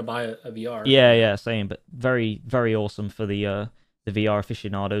I'm not going to buy a VR. Yeah, same. But very, very awesome for the VR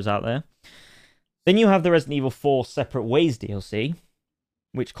aficionados out there. Then you have the Resident Evil 4 Separate Ways DLC,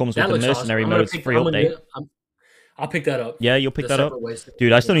 which comes with the Mercenary mode's free update. I'll pick that up. Yeah, you'll pick that up?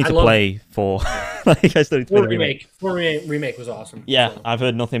 Dude, I still need to play 4. Like, I still need to play the remake. 4 remake was awesome. Yeah, so. I've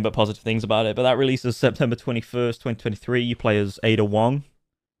heard nothing but positive things about it. But that releases September 21st, 2023. You play as Ada Wong.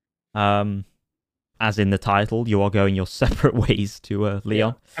 As in the title, you are going your separate ways to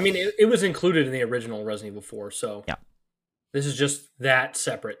Leon. Yeah. I mean, it was included in the original Resident Evil 4, so yeah, this is just that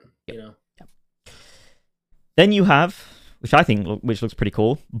separate, you know. Yep. Then you have, which I think looks pretty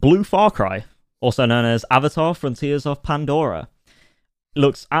cool, Blue Far Cry, also known as Avatar: Frontiers of Pandora.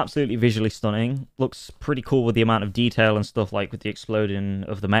 Looks absolutely visually stunning. Looks pretty cool with the amount of detail and stuff, like with the exploding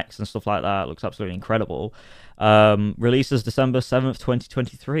of the mechs and stuff like that. Looks absolutely incredible. Releases December 7th,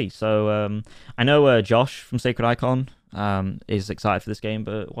 2023. So I know Josh from Sacred Icon is excited for this game,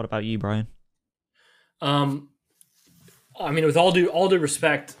 but what about you, Brian? I mean, with all due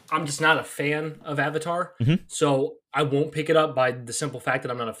respect, I'm just not a fan of Avatar, so I won't pick it up by the simple fact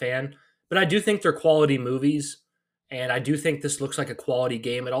that I'm not a fan. But I do think they're quality movies. And I do think this looks like a quality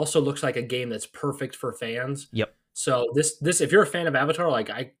game. It also looks like a game that's perfect for fans. Yep. So this if you're a fan of Avatar, like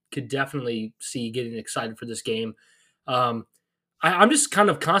I could definitely see getting excited for this game. I'm just kind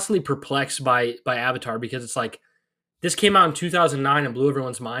of constantly perplexed by Avatar because it's like this came out in 2009 and blew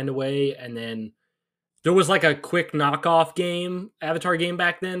everyone's mind away, and then there was like a quick knockoff game, Avatar game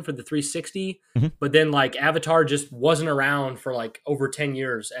back then for the 360, but then like Avatar just wasn't around for like over 10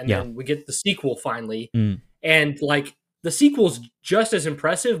 years, and then we get the sequel finally. And like the sequel's just as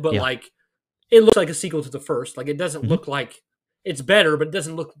impressive, but like it looks like a sequel to the first. Like it doesn't look like it's better, but it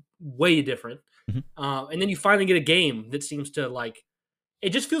doesn't look way different. And then you finally get a game that seems to like it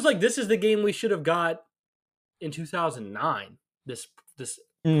just feels like this is the game we should have got in 2009. This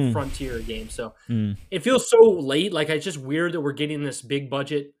Frontier game. So it feels so late. Like it's just weird that we're getting this big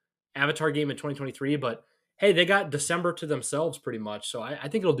budget Avatar game in 2023, but hey, they got December to themselves pretty much. So I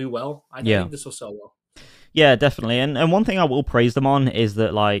think it'll do well. I think this will sell well. Yeah, definitely. And one thing I will praise them on is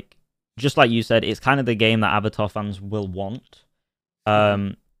that, like, just like you said, it's kind of the game that Avatar fans will want.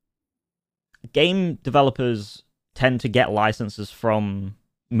 Game developers tend to get licenses from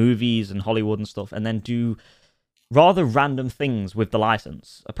movies and Hollywood and stuff, and then do rather random things with the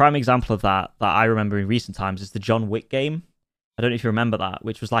license. A prime example of that I remember in recent times is the John Wick game. I don't know if you remember that,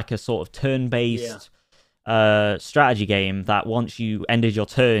 which was like a sort of turn-based strategy game that once you ended your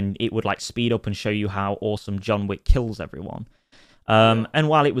turn, it would like speed up and show you how awesome John Wick kills everyone. And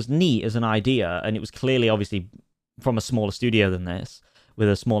while it was neat as an idea, and it was clearly obviously from a smaller studio than this, with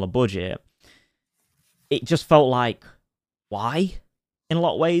a smaller budget, it just felt like, why? In a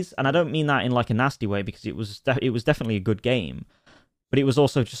lot of ways. And I don't mean that in like a nasty way, because it was definitely a good game. But it was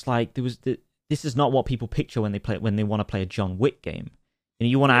also just like, this is not what people picture when they want to play a John Wick game. And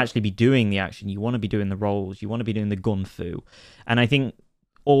you want to actually be doing the action. You want to be doing the roles. You want to be doing the gun fu. And I think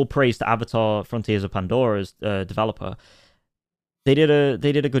all praise to Avatar: Frontiers of Pandora's developer. they did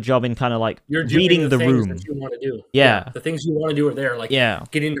a good job in kind of like You're doing reading the the things room. that you want to do. Yeah, The things you want to do are there, like yeah,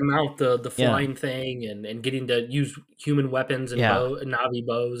 getting to mount the yeah, flying thing and getting to use human weapons and yeah, Navi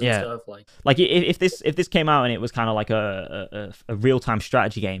bows and yeah. stuff. Like, Like if this came out and it was kind of like a real time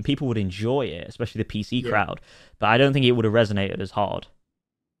strategy game, people would enjoy it, especially the PC yeah, crowd. But I don't think it would have resonated as hard.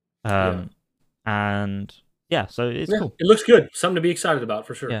 yeah, And yeah, so it's yeah. cool. It looks good. Something to be excited about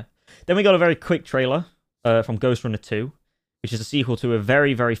for sure. Yeah. Then we got a very quick trailer from Ghost Runner 2, which is a sequel to a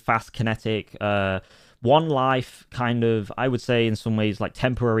very, very fast, kinetic, one life kind of, I would say in some ways, like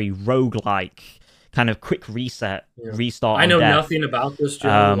temporary roguelike kind of quick reset, Yeah. restart I on know death. nothing about this,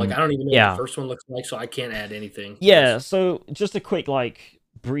 Joe. Like, I don't even know what the Yeah. first one looks like, so I can't add anything to Yeah, this. so just a quick like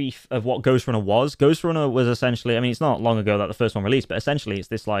brief of what Ghost Runner was. Ghost Runner was essentially, I mean, it's not long ago that the first one released, but essentially it's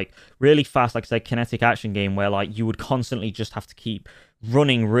this like really fast, like I said, kinetic action game where like you would constantly just have to keep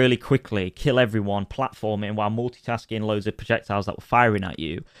running really quickly, kill everyone, platforming while multitasking loads of projectiles that were firing at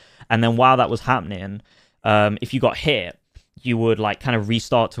you. And then while that was happening, if you got hit, you would like kind of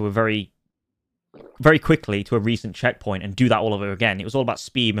restart to a very quickly to a recent checkpoint and do that all over again. It was all about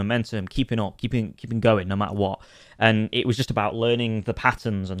speed, momentum, keeping up, keeping going no matter what. And it was just about learning the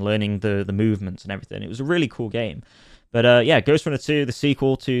patterns and learning the movements and everything. It was a really cool game. But yeah, Ghost Runner 2, the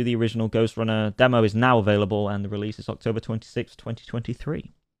sequel to the original Ghost Runner demo, is now available, and the release is October 26th,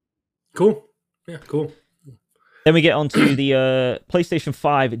 2023. Cool. Yeah, cool. Then we get on to the PlayStation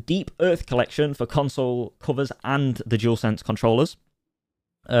 5 Deep Earth Collection for console covers and the DualSense controllers,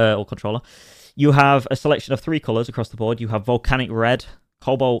 or controller. You have a selection of 3 colors across the board. You have Volcanic Red,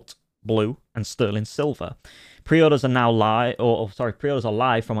 Cobalt Blue, and Sterling Silver. Pre-orders are now live, pre-orders are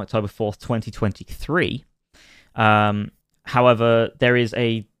live from October 4th, 2023. However, there is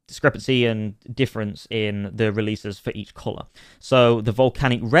a discrepancy and difference in the releases for each color. So the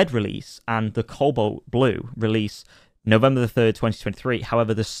Volcanic Red release and the Cobalt Blue release November the 3rd, 2023.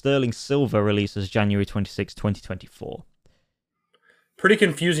 However, the Sterling Silver releases January 26th, 2024. Pretty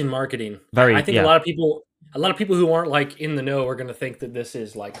confusing marketing. Very, I think yeah. a lot of people who aren't like in the know are going to think that this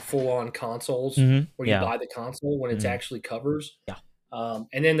is like full on consoles where you buy the console when it's actually covers. Yeah.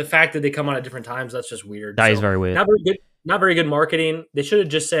 And then the fact that they come out at different times, that's just weird. That is very weird. Not very good marketing. They should have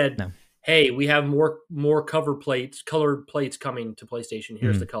just said, No. "Hey, we have more colored plates coming to PlayStation.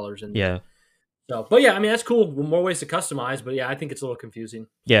 Here's the colors." And yeah. So, but yeah, I mean that's cool. More ways to customize, but yeah, I think it's a little confusing.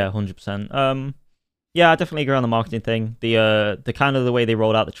 Yeah, 100%. Yeah, I definitely agree on the marketing thing. The kind of the way they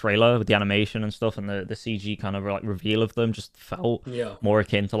rolled out the trailer with the animation and stuff, and the CG kind of like reveal of them just felt more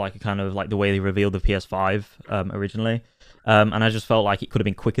akin to like a kind of like the way they revealed the PS5 originally. And I just felt like it could have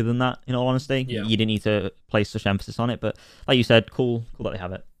been quicker than that. In all honesty, you didn't need to place such emphasis on it. But like you said, cool that they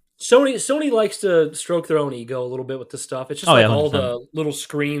have it. Sony likes to stroke their own ego a little bit with this stuff. It's just all the little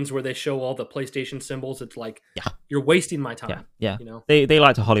screens where they show all the PlayStation symbols. It's like you're wasting my time. Yeah. You know, they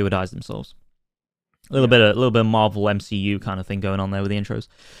like to Hollywoodize themselves. A little bit of Marvel MCU kind of thing going on there with the intros.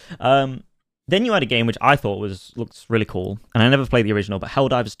 Then you had a game which I thought looks really cool, and I never played the original, but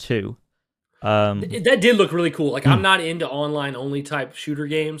Helldivers 2. That did look really cool. Like I'm not into online only type shooter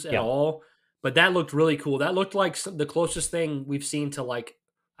games at all, but that looked really cool. That looked like the closest thing we've seen to like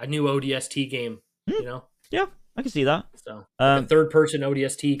a new ODST game. You know? Yeah, I can see that. So like a third person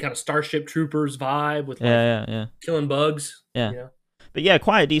ODST kind of Starship Troopers vibe with like killing bugs. Yeah. You know? But yeah,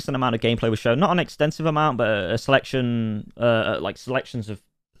 quite a decent amount of gameplay was shown. Not an extensive amount, but a selection, like selections of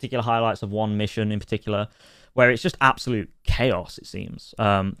particular highlights of one mission in particular, where it's just absolute chaos, it seems.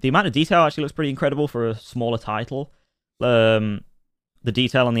 The amount of detail actually looks pretty incredible for a smaller title. The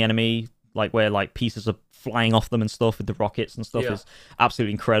detail on the enemy, like where like pieces are flying off them and stuff with the rockets and stuff is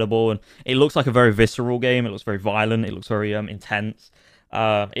absolutely incredible. And it looks like a very visceral game. It looks very violent. It looks very intense.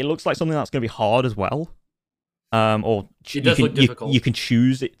 It looks like something that's going to be hard as well. Or it does look difficult. You can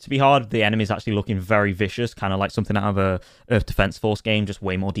choose it to be hard. The enemy's actually looking very vicious, kind of like something out of a Earth Defense Force game, just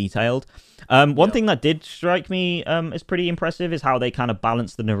way more detailed. One thing that did strike me as pretty impressive is how they kind of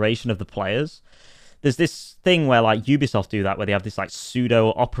balance the narration of the players. There's this thing where like Ubisoft do that, where they have this like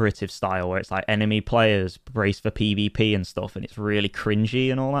pseudo-operative style, where it's like enemy players brace for PvP and stuff, and it's really cringy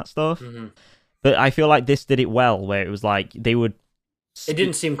and all that stuff. But I feel like this did it well, where it was like they would. It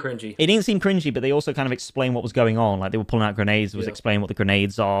didn't seem cringy. It didn't seem cringy, but they also kind of explained what was going on. Like they were pulling out grenades, was explaining what the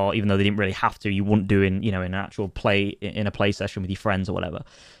grenades are, even though they didn't really have to. You wouldn't do in an actual play session with your friends or whatever.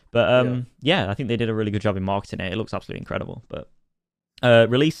 But yeah, I think they did a really good job in marketing it. It looks absolutely incredible. But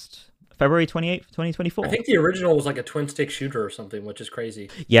released February 28th, 2024. I think the original was like a twin stick shooter or something, which is crazy.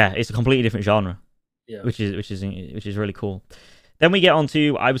 Yeah, it's a completely different genre. Yeah, which is really cool. Then we get on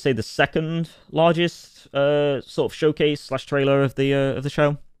to, I would say, the second largest sort of showcase / trailer of the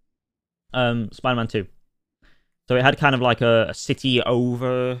show, Spider-Man 2. So it had kind of like a city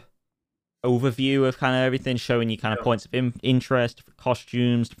overview of kind of everything, showing you kind of points of interest, different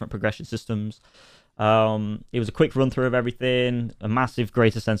costumes, different progression systems. It was a quick run through of everything, a massive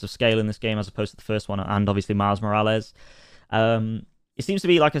greater sense of scale in this game as opposed to the first one, and obviously Miles Morales. It seems to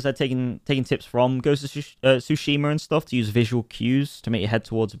be, like I said, taking tips from Ghost of Tsushima and stuff to use visual cues to make you head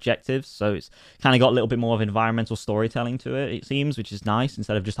towards objectives. So it's kind of got a little bit more of environmental storytelling to it seems, which is nice,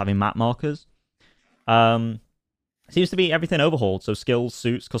 instead of just having map markers. Seems to be everything overhauled, so skills,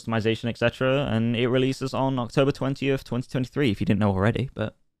 suits, customization, etc. And it releases on October 20th, 2023, if you didn't know already.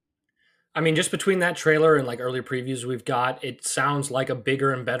 But I mean, just between that trailer and like early previews we've got, it sounds like a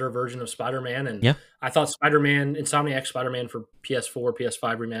bigger and better version of Spider-Man. And yeah, I thought Spider-Man, Insomniac Spider-Man for PS4,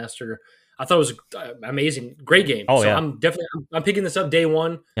 PS5 remaster, I thought it was amazing, great game. Oh, so yeah. I'm picking this up day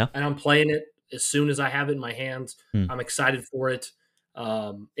one, Yeah. and I'm playing it as soon as I have it in my hands. I'm excited for it.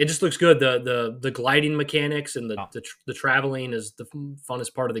 It just looks good. The gliding mechanics and the traveling is the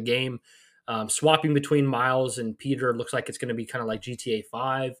funnest part of the game. Swapping between Miles and Peter looks like it's going to be kind of like GTA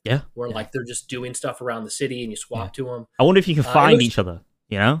 5, where like they're just doing stuff around the city and you swap to them. I wonder if you can find each other,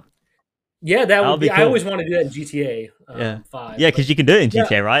 you know? Yeah, that would be cool. I always want to do that in GTA 5. Yeah, because you can do it in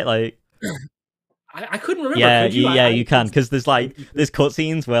GTA, right? Like, I couldn't remember. Yeah, you can, because there's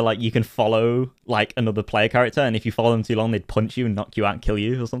cutscenes where like you can follow like another player character, and if you follow them too long, they'd punch you and knock you out and kill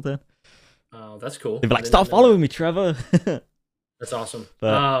you or something. Oh, that's cool. They'd be like, "Stop following me, Trevor." That's awesome.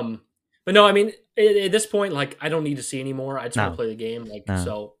 But no, I mean, at this point, like, I don't need to see anymore. I just want to play the game. Like,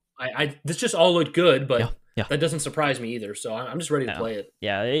 so this just all looked good, but that doesn't surprise me either. So I'm just ready to play it.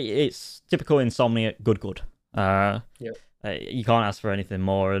 Yeah, it's typical Insomniac. Good. You can't ask for anything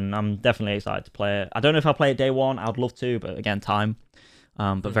more, and I'm definitely excited to play it. I don't know if I'll play it day one. I'd love to, but again, time.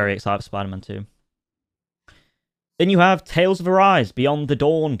 But very excited for Spider-Man 2. Then you have Tales of Arise Beyond the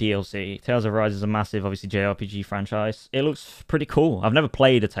Dawn DLC. Tales of Arise is a massive, obviously, JRPG franchise. It looks pretty cool. I've never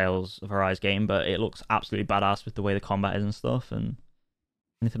played a Tales of Arise game, but it looks absolutely badass with the way the combat is and stuff. And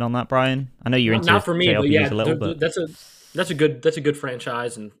anything on that, Brian? I know you're into not for me, JRPGs but yeah, a little, but that's a good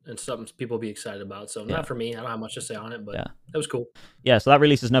franchise and something people will be excited about. So not for me. I don't have much to say on it, but that was cool. Yeah, so that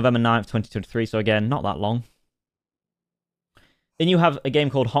releases November 9th, 2023. So again, not that long. Then you have a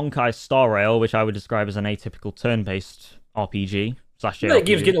game called Honkai Star Rail, which I would describe as an atypical turn-based RPG / JRPG. That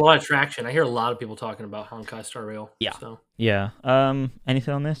game's getting a lot of traction. I hear a lot of people talking about Honkai Star Rail. Yeah. So. Yeah.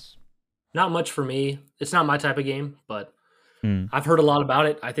 Anything on this? Not much for me. It's not my type of game, but I've heard a lot about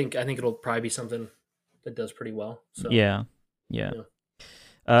it. I think it'll probably be something that does pretty well. So Yeah.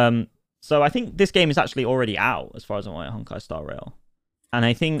 So I think this game is actually already out, as far as I'm aware, Honkai Star Rail. And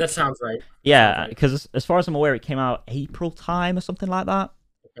I think that sounds right. Yeah, because as far as I'm aware, it came out April time or something like that.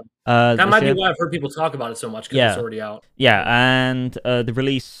 Okay. That might be why I've heard people talk about it so much, because it's already out. Yeah, and the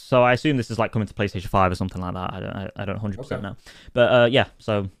release. So I assume this is like coming to PlayStation 5 or something like that. I don't 100% know. But yeah,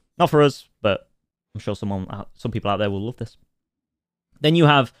 so not for us, but I'm sure some people out there will love this. Then you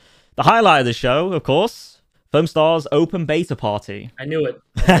have the highlight of the show, of course, Foamstar's open beta party. I knew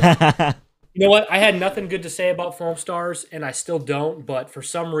it. You know what? I had nothing good to say about Foamstars, and I still don't. But for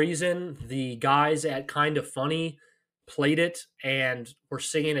some reason, the guys at Kind of Funny played it and were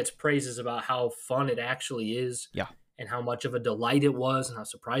singing its praises about how fun it actually is, and how much of a delight it was, and how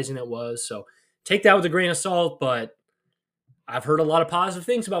surprising it was. So take that with a grain of salt. But I've heard a lot of positive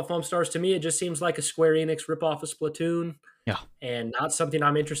things about Foamstars. To me, it just seems like a Square Enix ripoff of Splatoon, and not something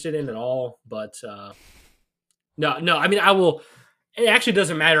I'm interested in at all. But no. I mean, I will. It actually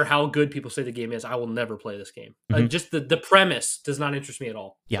doesn't matter how good people say the game is. I will never play this game. Just the premise does not interest me at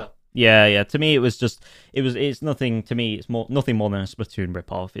all. Yeah. So. Yeah. To me, it's nothing. To me, it's nothing more than a Splatoon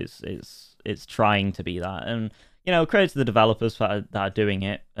ripoff. It's trying to be that, and credit to the developers that are doing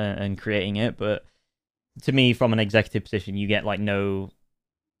it and creating it. But to me, from an executive position, you get like no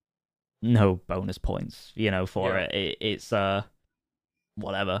bonus points, for it. It's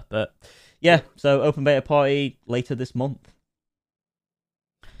whatever. But yeah, so open beta party later this month.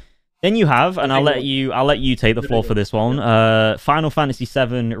 Then you have, and I'll let you take the floor for this one. Final Fantasy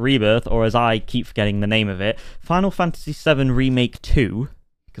VII Rebirth, or as I keep forgetting the name of it, Final Fantasy VII Remake 2,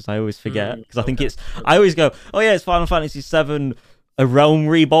 because I always forget. Because I think I always go, oh yeah, it's Final Fantasy VII: A Realm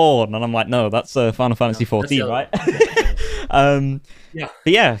Reborn, and I'm like, no, that's Final Fantasy 14, right? But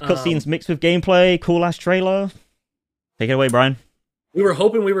yeah, cutscenes mixed with gameplay, cool ass trailer. Take it away, Brian. We were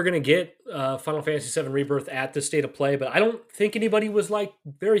hoping we were going to get Final Fantasy VII Rebirth at the State of Play, but I don't think anybody was like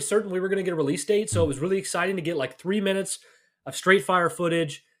very certain we were going to get a release date. So it was really exciting to get like 3 minutes of straight fire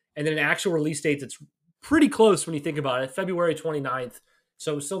footage and then an actual release date that's pretty close when you think about it, February 29th.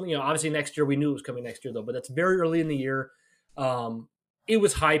 So still, obviously next year, we knew it was coming next year though, but that's very early in the year. It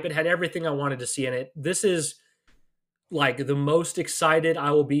was hype. It had everything I wanted to see in it. This is like the most excited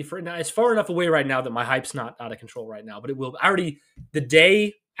I will be for now. It's far enough away right now that my hype's not out of control right now, but it will. I already the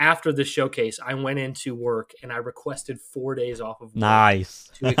day after the showcase, I went into work and I requested 4 days off of work Nice.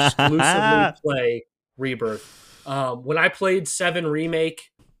 to exclusively play Rebirth. When I played 7 Remake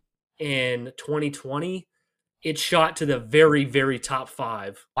in 2020, it shot to the very, very top 5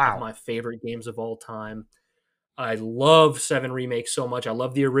 of Wow. my favorite games of all time. I love 7 Remake so much. I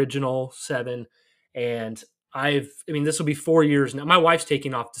love the original 7. And I mean, this will be 4 years now. My wife's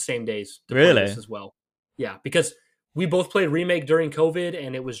taking off the same days to play this Really? as well. Yeah, because we both played Remake during COVID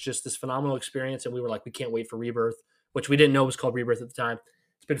and it was just this phenomenal experience. And we were like, we can't wait for Rebirth, which we didn't know was called Rebirth at the time.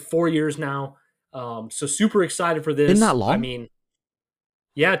 It's been 4 years now. So super excited for Been this. that I long? mean,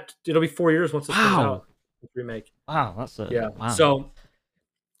 yeah, it'll be 4 years once this comes Wow. out. Remake. Wow, that's a Yeah. wow. So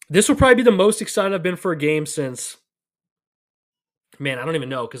this will probably be the most excited I've been for a game since, man, I don't even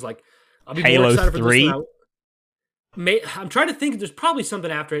know because like I'll be more Halo excited for this than 3? I'm trying to think. There's probably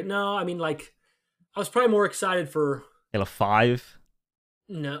something after it. No, I mean like I was probably more excited for Halo 5?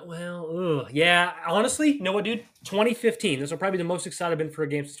 no. Well, yeah. Honestly, you know what, dude? 2015. This will probably be the most excited I've been for a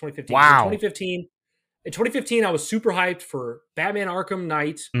game since 2015. So Wow. 2015. In 2015, I was super hyped for Batman: Arkham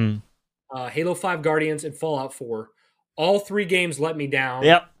Knight, Mm. Halo 5 Guardians, and Fallout 4. All 3 games let me down.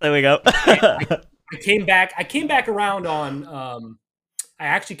 Yep, there we go. I came back. I came back around on. I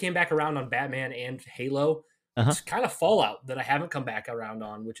actually came back around on Batman and Halo. Uh-huh. It's kind of Fallout that I haven't come back around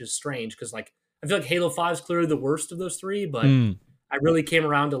on, which is strange because like I feel like Halo 5 is clearly the worst of those 3, but Mm. I really came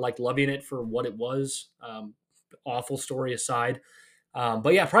around to like loving it for what it was. Awful story aside,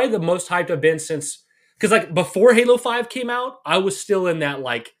 but yeah, probably the most hyped I've been since because like before Halo 5 came out, I was still in that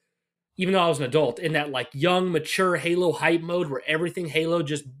like even though I was an adult, in that like young, mature Halo hype mode where everything Halo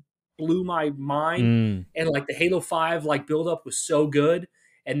just blew my mind. Mm. And like the Halo 5 like build up was so good.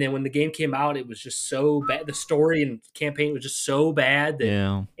 And then when the game came out, it was just so bad. The story and campaign was just so bad that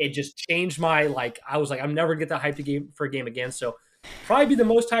Yeah. it just changed my like I was like, I'm never gonna get that hyped for a game again. So probably be the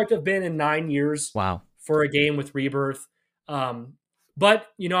most hyped I've been in 9 years Wow. for a game with Rebirth. But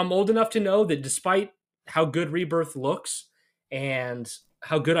you know, I'm old enough to know that despite how good Rebirth looks and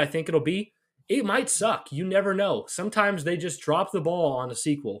how good I think it'll be, it might suck. You never know. Sometimes they just drop the ball on a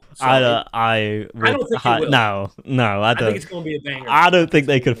sequel. So I I don't think it will. no, I I think don't. it's going to be a banger. I don't think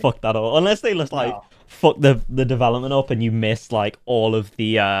they could fuck that up unless they just like No. fuck the development up and you miss like all of the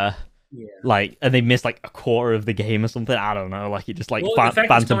Yeah. like and they miss like a quarter of the game or something. I don't know. Like you just like Well, the fact that it's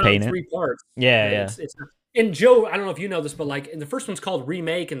phantom coming out in paint it. 3 parts. Yeah, yeah. It's and Joe, I don't know if you know this, but like the first one's called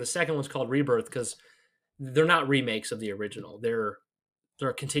Remake and the second one's called Rebirth because they're not remakes of the original. They're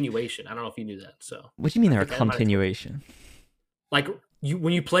a continuation. I don't know if you knew that. So What do you mean I they're a think I might have told you. continuation? Like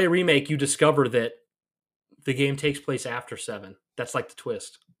when you play Remake, you discover that the game takes place after 7. That's like the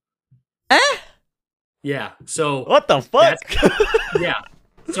twist. Eh? Yeah. So What the fuck? yeah.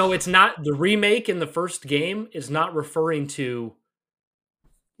 So it's not the remake in the first game is not referring to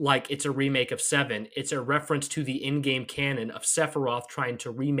like it's a remake of 7. It's a reference to the in-game canon of Sephiroth trying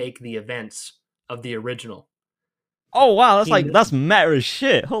to remake the events of the original. Oh wow, that's He like kn- that's meta as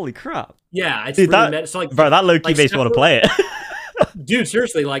shit. Holy crap. Yeah, it's Dude, really that meta. So like bro, that low key like makes me want to play it. dude,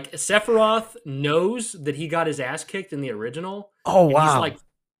 seriously, like Sephiroth knows that he got his ass kicked in the original. Oh And wow.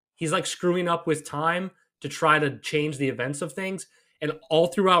 he's like screwing up with time to try to change the events of things. And all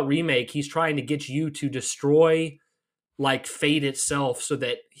throughout Remake, he's trying to get you to destroy like fate itself so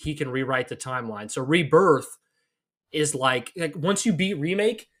that he can rewrite the timeline. So Rebirth is like once you beat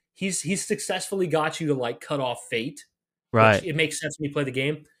Remake, he's successfully got you to like cut off fate, which Right. it makes sense when you play the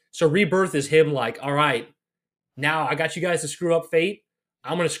game. So Rebirth is him like, all right, now I got you guys to screw up fate.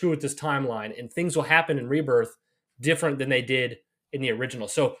 I'm going to screw with this timeline, and things will happen in Rebirth different than they did in the original.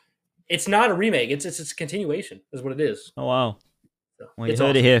 So it's not a remake; it's a continuation, is what it is. Oh wow. So, Well, you it's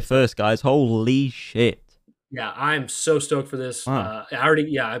heard it awesome. here first, guys. Holy shit. Yeah, I'm so stoked for this. Wow. I already,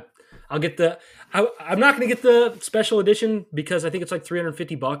 yeah, I'll get the. I'm not going to get the special edition because I think it's like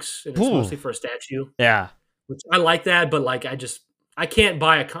 $350, and it's Ooh. mostly for a statue. Yeah. Which I like that, but like I can't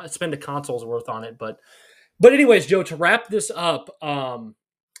spend a console's worth on it. But anyways, Joe, to wrap this up,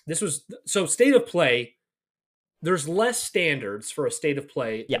 this was so state of play. There's less standards for a state of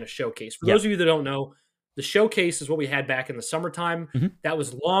play Yeah. than a showcase. For Yeah. those of you that don't know, the showcase is what we had back in the summertime. Mhm. That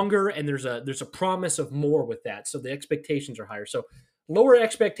was longer, and there's a promise of more with that. So the expectations are higher. So lower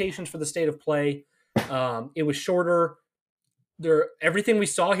expectations for the state of play. It was shorter. Everything we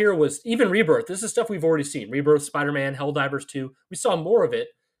saw here was even Rebirth. This is stuff we've already seen. Rebirth, Spider-Man, Helldivers 2. We saw more of it,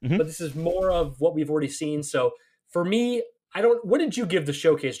 Mhm. but this is more of what we've already seen. So for me, what did you give the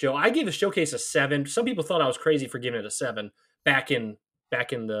showcase, Joe? I gave the showcase a 7. Some people thought I was crazy for giving it a 7 back in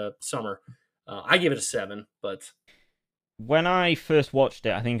the summer. I gave it a 7, but when I first watched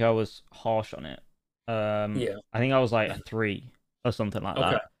it, I think I was harsh on it. Yeah. I think I was like a 3 or something like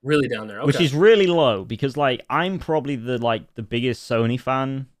Okay. that, Really down there. which Okay. is really low because like I'm probably the biggest Sony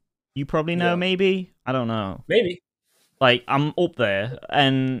fan. You probably know, Yeah. maybe, I don't know. Maybe. Like I'm up there,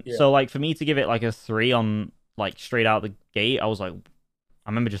 and Yeah. so like for me to give it like a 3 on like straight out the gate, I was like, I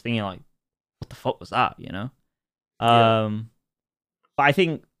remember just thinking like, what the fuck was that, you know? Yeah. But I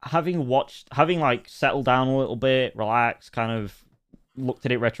think having like settled down a little bit, relaxed, kind of looked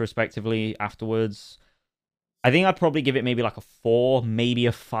at it retrospectively afterwards, I think I'd probably give it maybe like a 4, maybe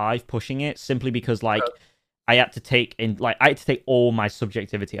a 5, pushing it, simply because like Okay. I had to take all my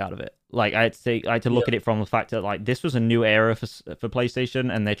subjectivity out of it. Like I had to Yeah. look at it from the fact that like this was a new era for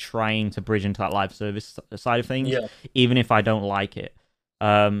PlayStation, and they're trying to bridge into that live service side of things, Yeah. even if I don't like it.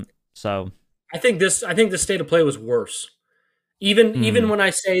 So I think the state of play was worse. Even mm, when I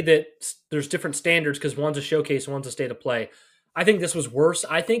say that there's different standards because one's a showcase, one's a state of play, I think this was worse.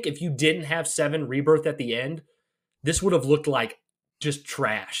 I think if you didn't have 7 Rebirth at the end, this would have looked like just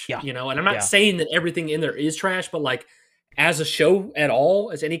trash, yeah, you know? And I'm not yeah, saying that everything in there is trash, but like as a show at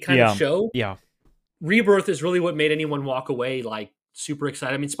all, as any kind of yeah, show, yeah. Rebirth is really what made anyone walk away like super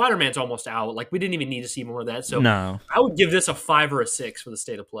excited. I mean, Spider-Man's almost out. Like we didn't even need to see more of that. So No, I would give this a 5 or a 6 for the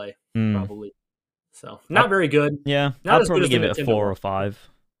state of play, mm, probably. So I not very good. yeah, Not I'd as good probably as the give it a Nintendo 4 one. or 5.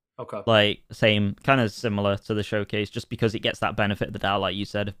 Okay. Like same, kind of similar to the showcase, just because it gets that benefit of the doubt, like you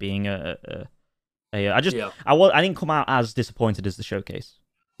said, of being Yeah. I didn't come out as disappointed as the showcase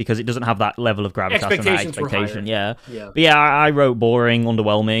because it doesn't have that level of gravitas and that Expectations were expectation. higher. Yeah, Yeah. but yeah, I wrote boring,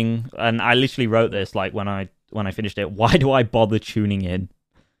 underwhelming, and I literally wrote this like when I finished it. Why do I bother tuning in?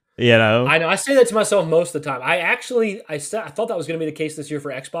 You know? I know. I say that to myself most of the time. I thought that was going to be the case this year for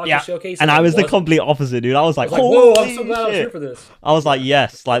Xbox's Yeah. showcase, And and I it was the wasn't. complete opposite, dude. I was I like, was like, "Whoa! I'm so holy glad I was here shit. for this." I was like, Yeah.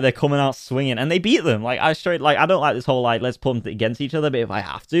 yes, like they're coming out swinging, and they beat them. Like I don't like this whole like let's put them against each other, but if I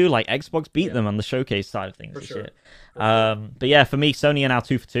have to, like Xbox beat Yeah. them on the showcase side of things For and sure. shit. For sure. But yeah, for me, Sony are now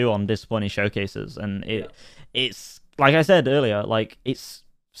 2 for 2 on disappointing showcases, and Yeah. it's like I said earlier, like it's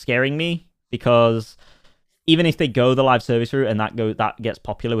scaring me because even if they go the live service route and that gets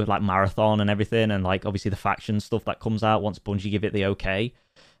popular with like Marathon and everything, and like obviously the faction stuff that comes out once Bungie give it the okay,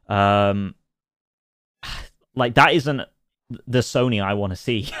 um, like that isn't the Sony I want to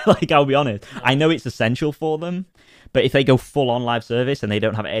see. Like I'll be honest, I know it's essential for them, but if they go full on live service and they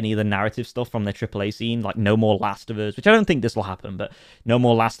don't have any of the narrative stuff from their AAA scene, like no more Last of Us, which I don't think this will happen, but no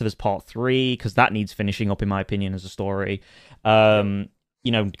more Last of Us Part 3 because that needs finishing up in my opinion as a story.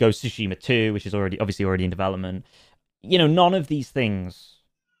 You know, Ghost of Tsushima 2, which is already in development. You know, none of these things.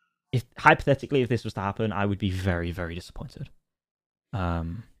 If hypothetically, if this was to happen, I would be very, very disappointed.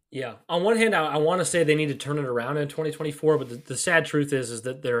 Yeah. On one hand, I want to say they need to turn it around in 2024, but the sad truth is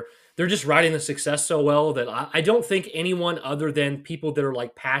that they're just riding the success so well that I don't think anyone other than people that are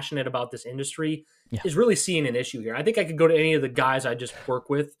like passionate about this industry Yeah. is really seeing an issue here. I think I could go to any of the guys I just work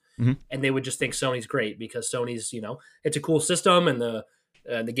with, Mhm. and they would just think Sony's great because Sony's, it's a cool system, and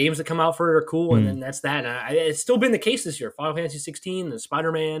the games that come out for it are cool, and Mm. then that's that. And it's still been the case this year. Final Fantasy 16 and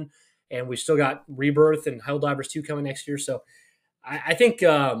Spider-Man, and we still got Rebirth and Helldivers 2 coming next year. So I think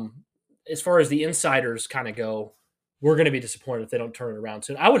as far as the insiders kind of go, we're going to be disappointed if they don't turn it around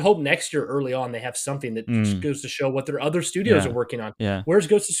soon. I would hope next year early on they have something that just Mm. goes to show what their other studios are Yeah. working on. Yeah. Where's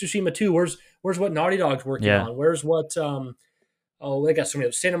Ghost of Tsushima 2? Where's what Naughty Dog's working Yeah. on? Where's what they got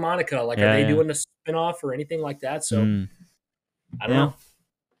somebody Santa Monica, like are Yeah. they Yeah. doing a spin-off or anything like that? So Mm. I don't Yeah. know.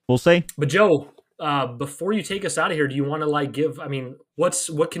 We'll see. But Joe, before you take us out of here, do you want to like give? I mean,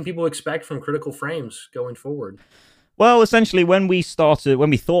 what can people expect from Critical Frames going forward? Well, essentially, when we thought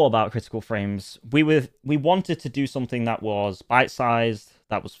about Critical Frames, we wanted to do something that was bite-sized,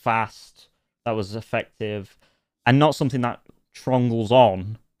 that was fast, that was effective, and not something that trundles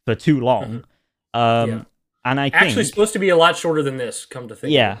on for too long. Yeah. And I Actually, think, supposed to be a lot shorter than this. Come to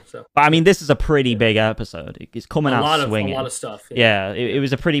think, yeah. of it, so But I mean, this is a pretty big episode. It's coming out swinging. a lot of stuff. Yeah, it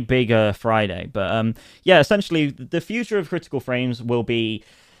was a pretty big Friday. But yeah, essentially, the future of Critical Frames will be,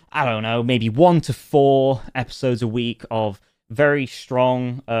 I don't know, maybe 1 to 4 episodes a week of very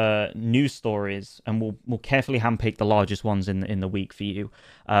strong news stories, and we'll carefully handpick the largest ones in the week for you.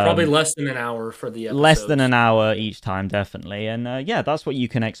 Probably less than an hour for the episodes. Less than an hour each time, definitely. And yeah, that's what you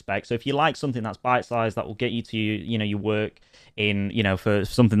can expect. So if you like something that's bite-sized, that will get you to your work in, for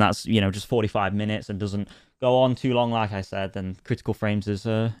something that's, just 45 minutes and doesn't go on too long, like I said, then Critical Frames is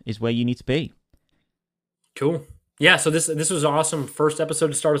where you need to be. Cool. Yeah, so this was an awesome first episode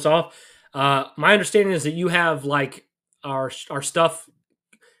to start us off. My understanding is that you have like our stuff,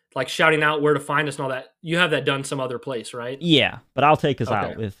 like shouting out where to find us and all that. You have that done some other place, right? Yeah, but I'll take us Okay.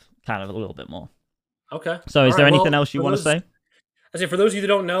 out with kind of a little bit more. Okay. So, is there anything else you want to say? I say for those of you that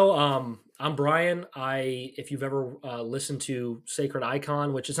don't know, I'm Brian. If you've ever listened to Sacred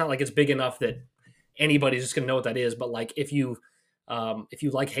Icon, which it's not like it's big enough that anybody's just gonna know what that is, but like if you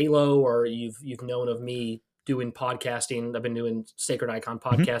like Halo or you've known of me doing podcasting, I've been doing Sacred Icon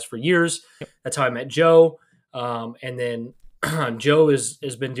podcast for years. That's how I met Joe, and then Joe has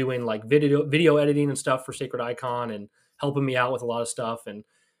been doing like video editing and stuff for Sacred Icon and helping me out with a lot of stuff.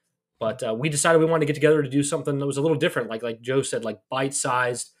 But we decided we wanted to get together to do something that was a little different, like Joe said, like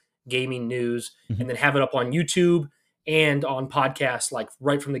bite-sized gaming news, and then have it up on YouTube and on podcasts, like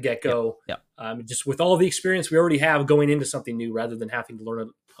right from the get-go. Just with all the experience we already have going into something new, rather than having to learn it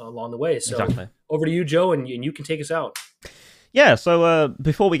along the way. So over to you, Joe, and you can take us out. Yeah, so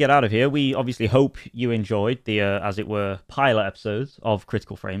before we get out of here, we obviously hope you enjoyed the, as it were, pilot episodes of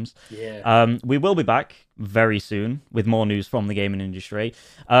Critical Frames. Yeah. We will be back very soon with more news from the gaming industry.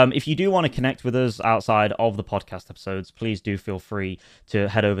 If you do want to connect with us outside of the podcast episodes, please do feel free to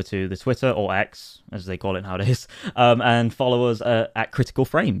head over to the Twitter, or X, as they call it nowadays, and follow us at Critical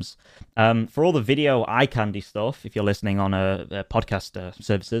Frames. For all the video eye candy stuff, if you're listening on podcast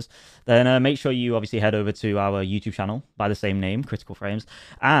services, then make sure you obviously head over to our YouTube channel by the same name, Critical Frames.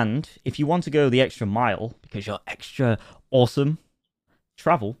 And if you want to go the extra mile because you're extra awesome,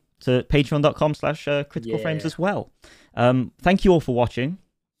 travel to patreon.com/Critical Frames as well. Thank you all for watching.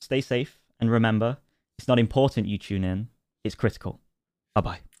 Stay safe, and remember, it's not important you tune in, it's critical.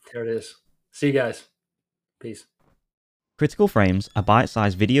 Bye-bye. There it is. See you guys. Peace. Critical Frames, a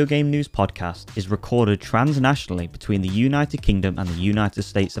bite-sized video game news podcast, is recorded transnationally between the United Kingdom and the United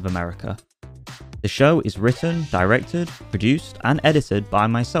States of America. The show is written, directed, produced, and edited by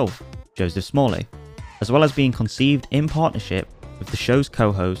myself, Joseph Smalley, as well as being conceived in partnership with the show's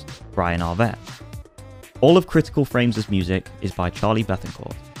co-host, Brian Arvett. All of Critical Frames' music is by Charlie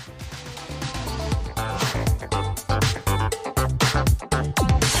Bethencourt.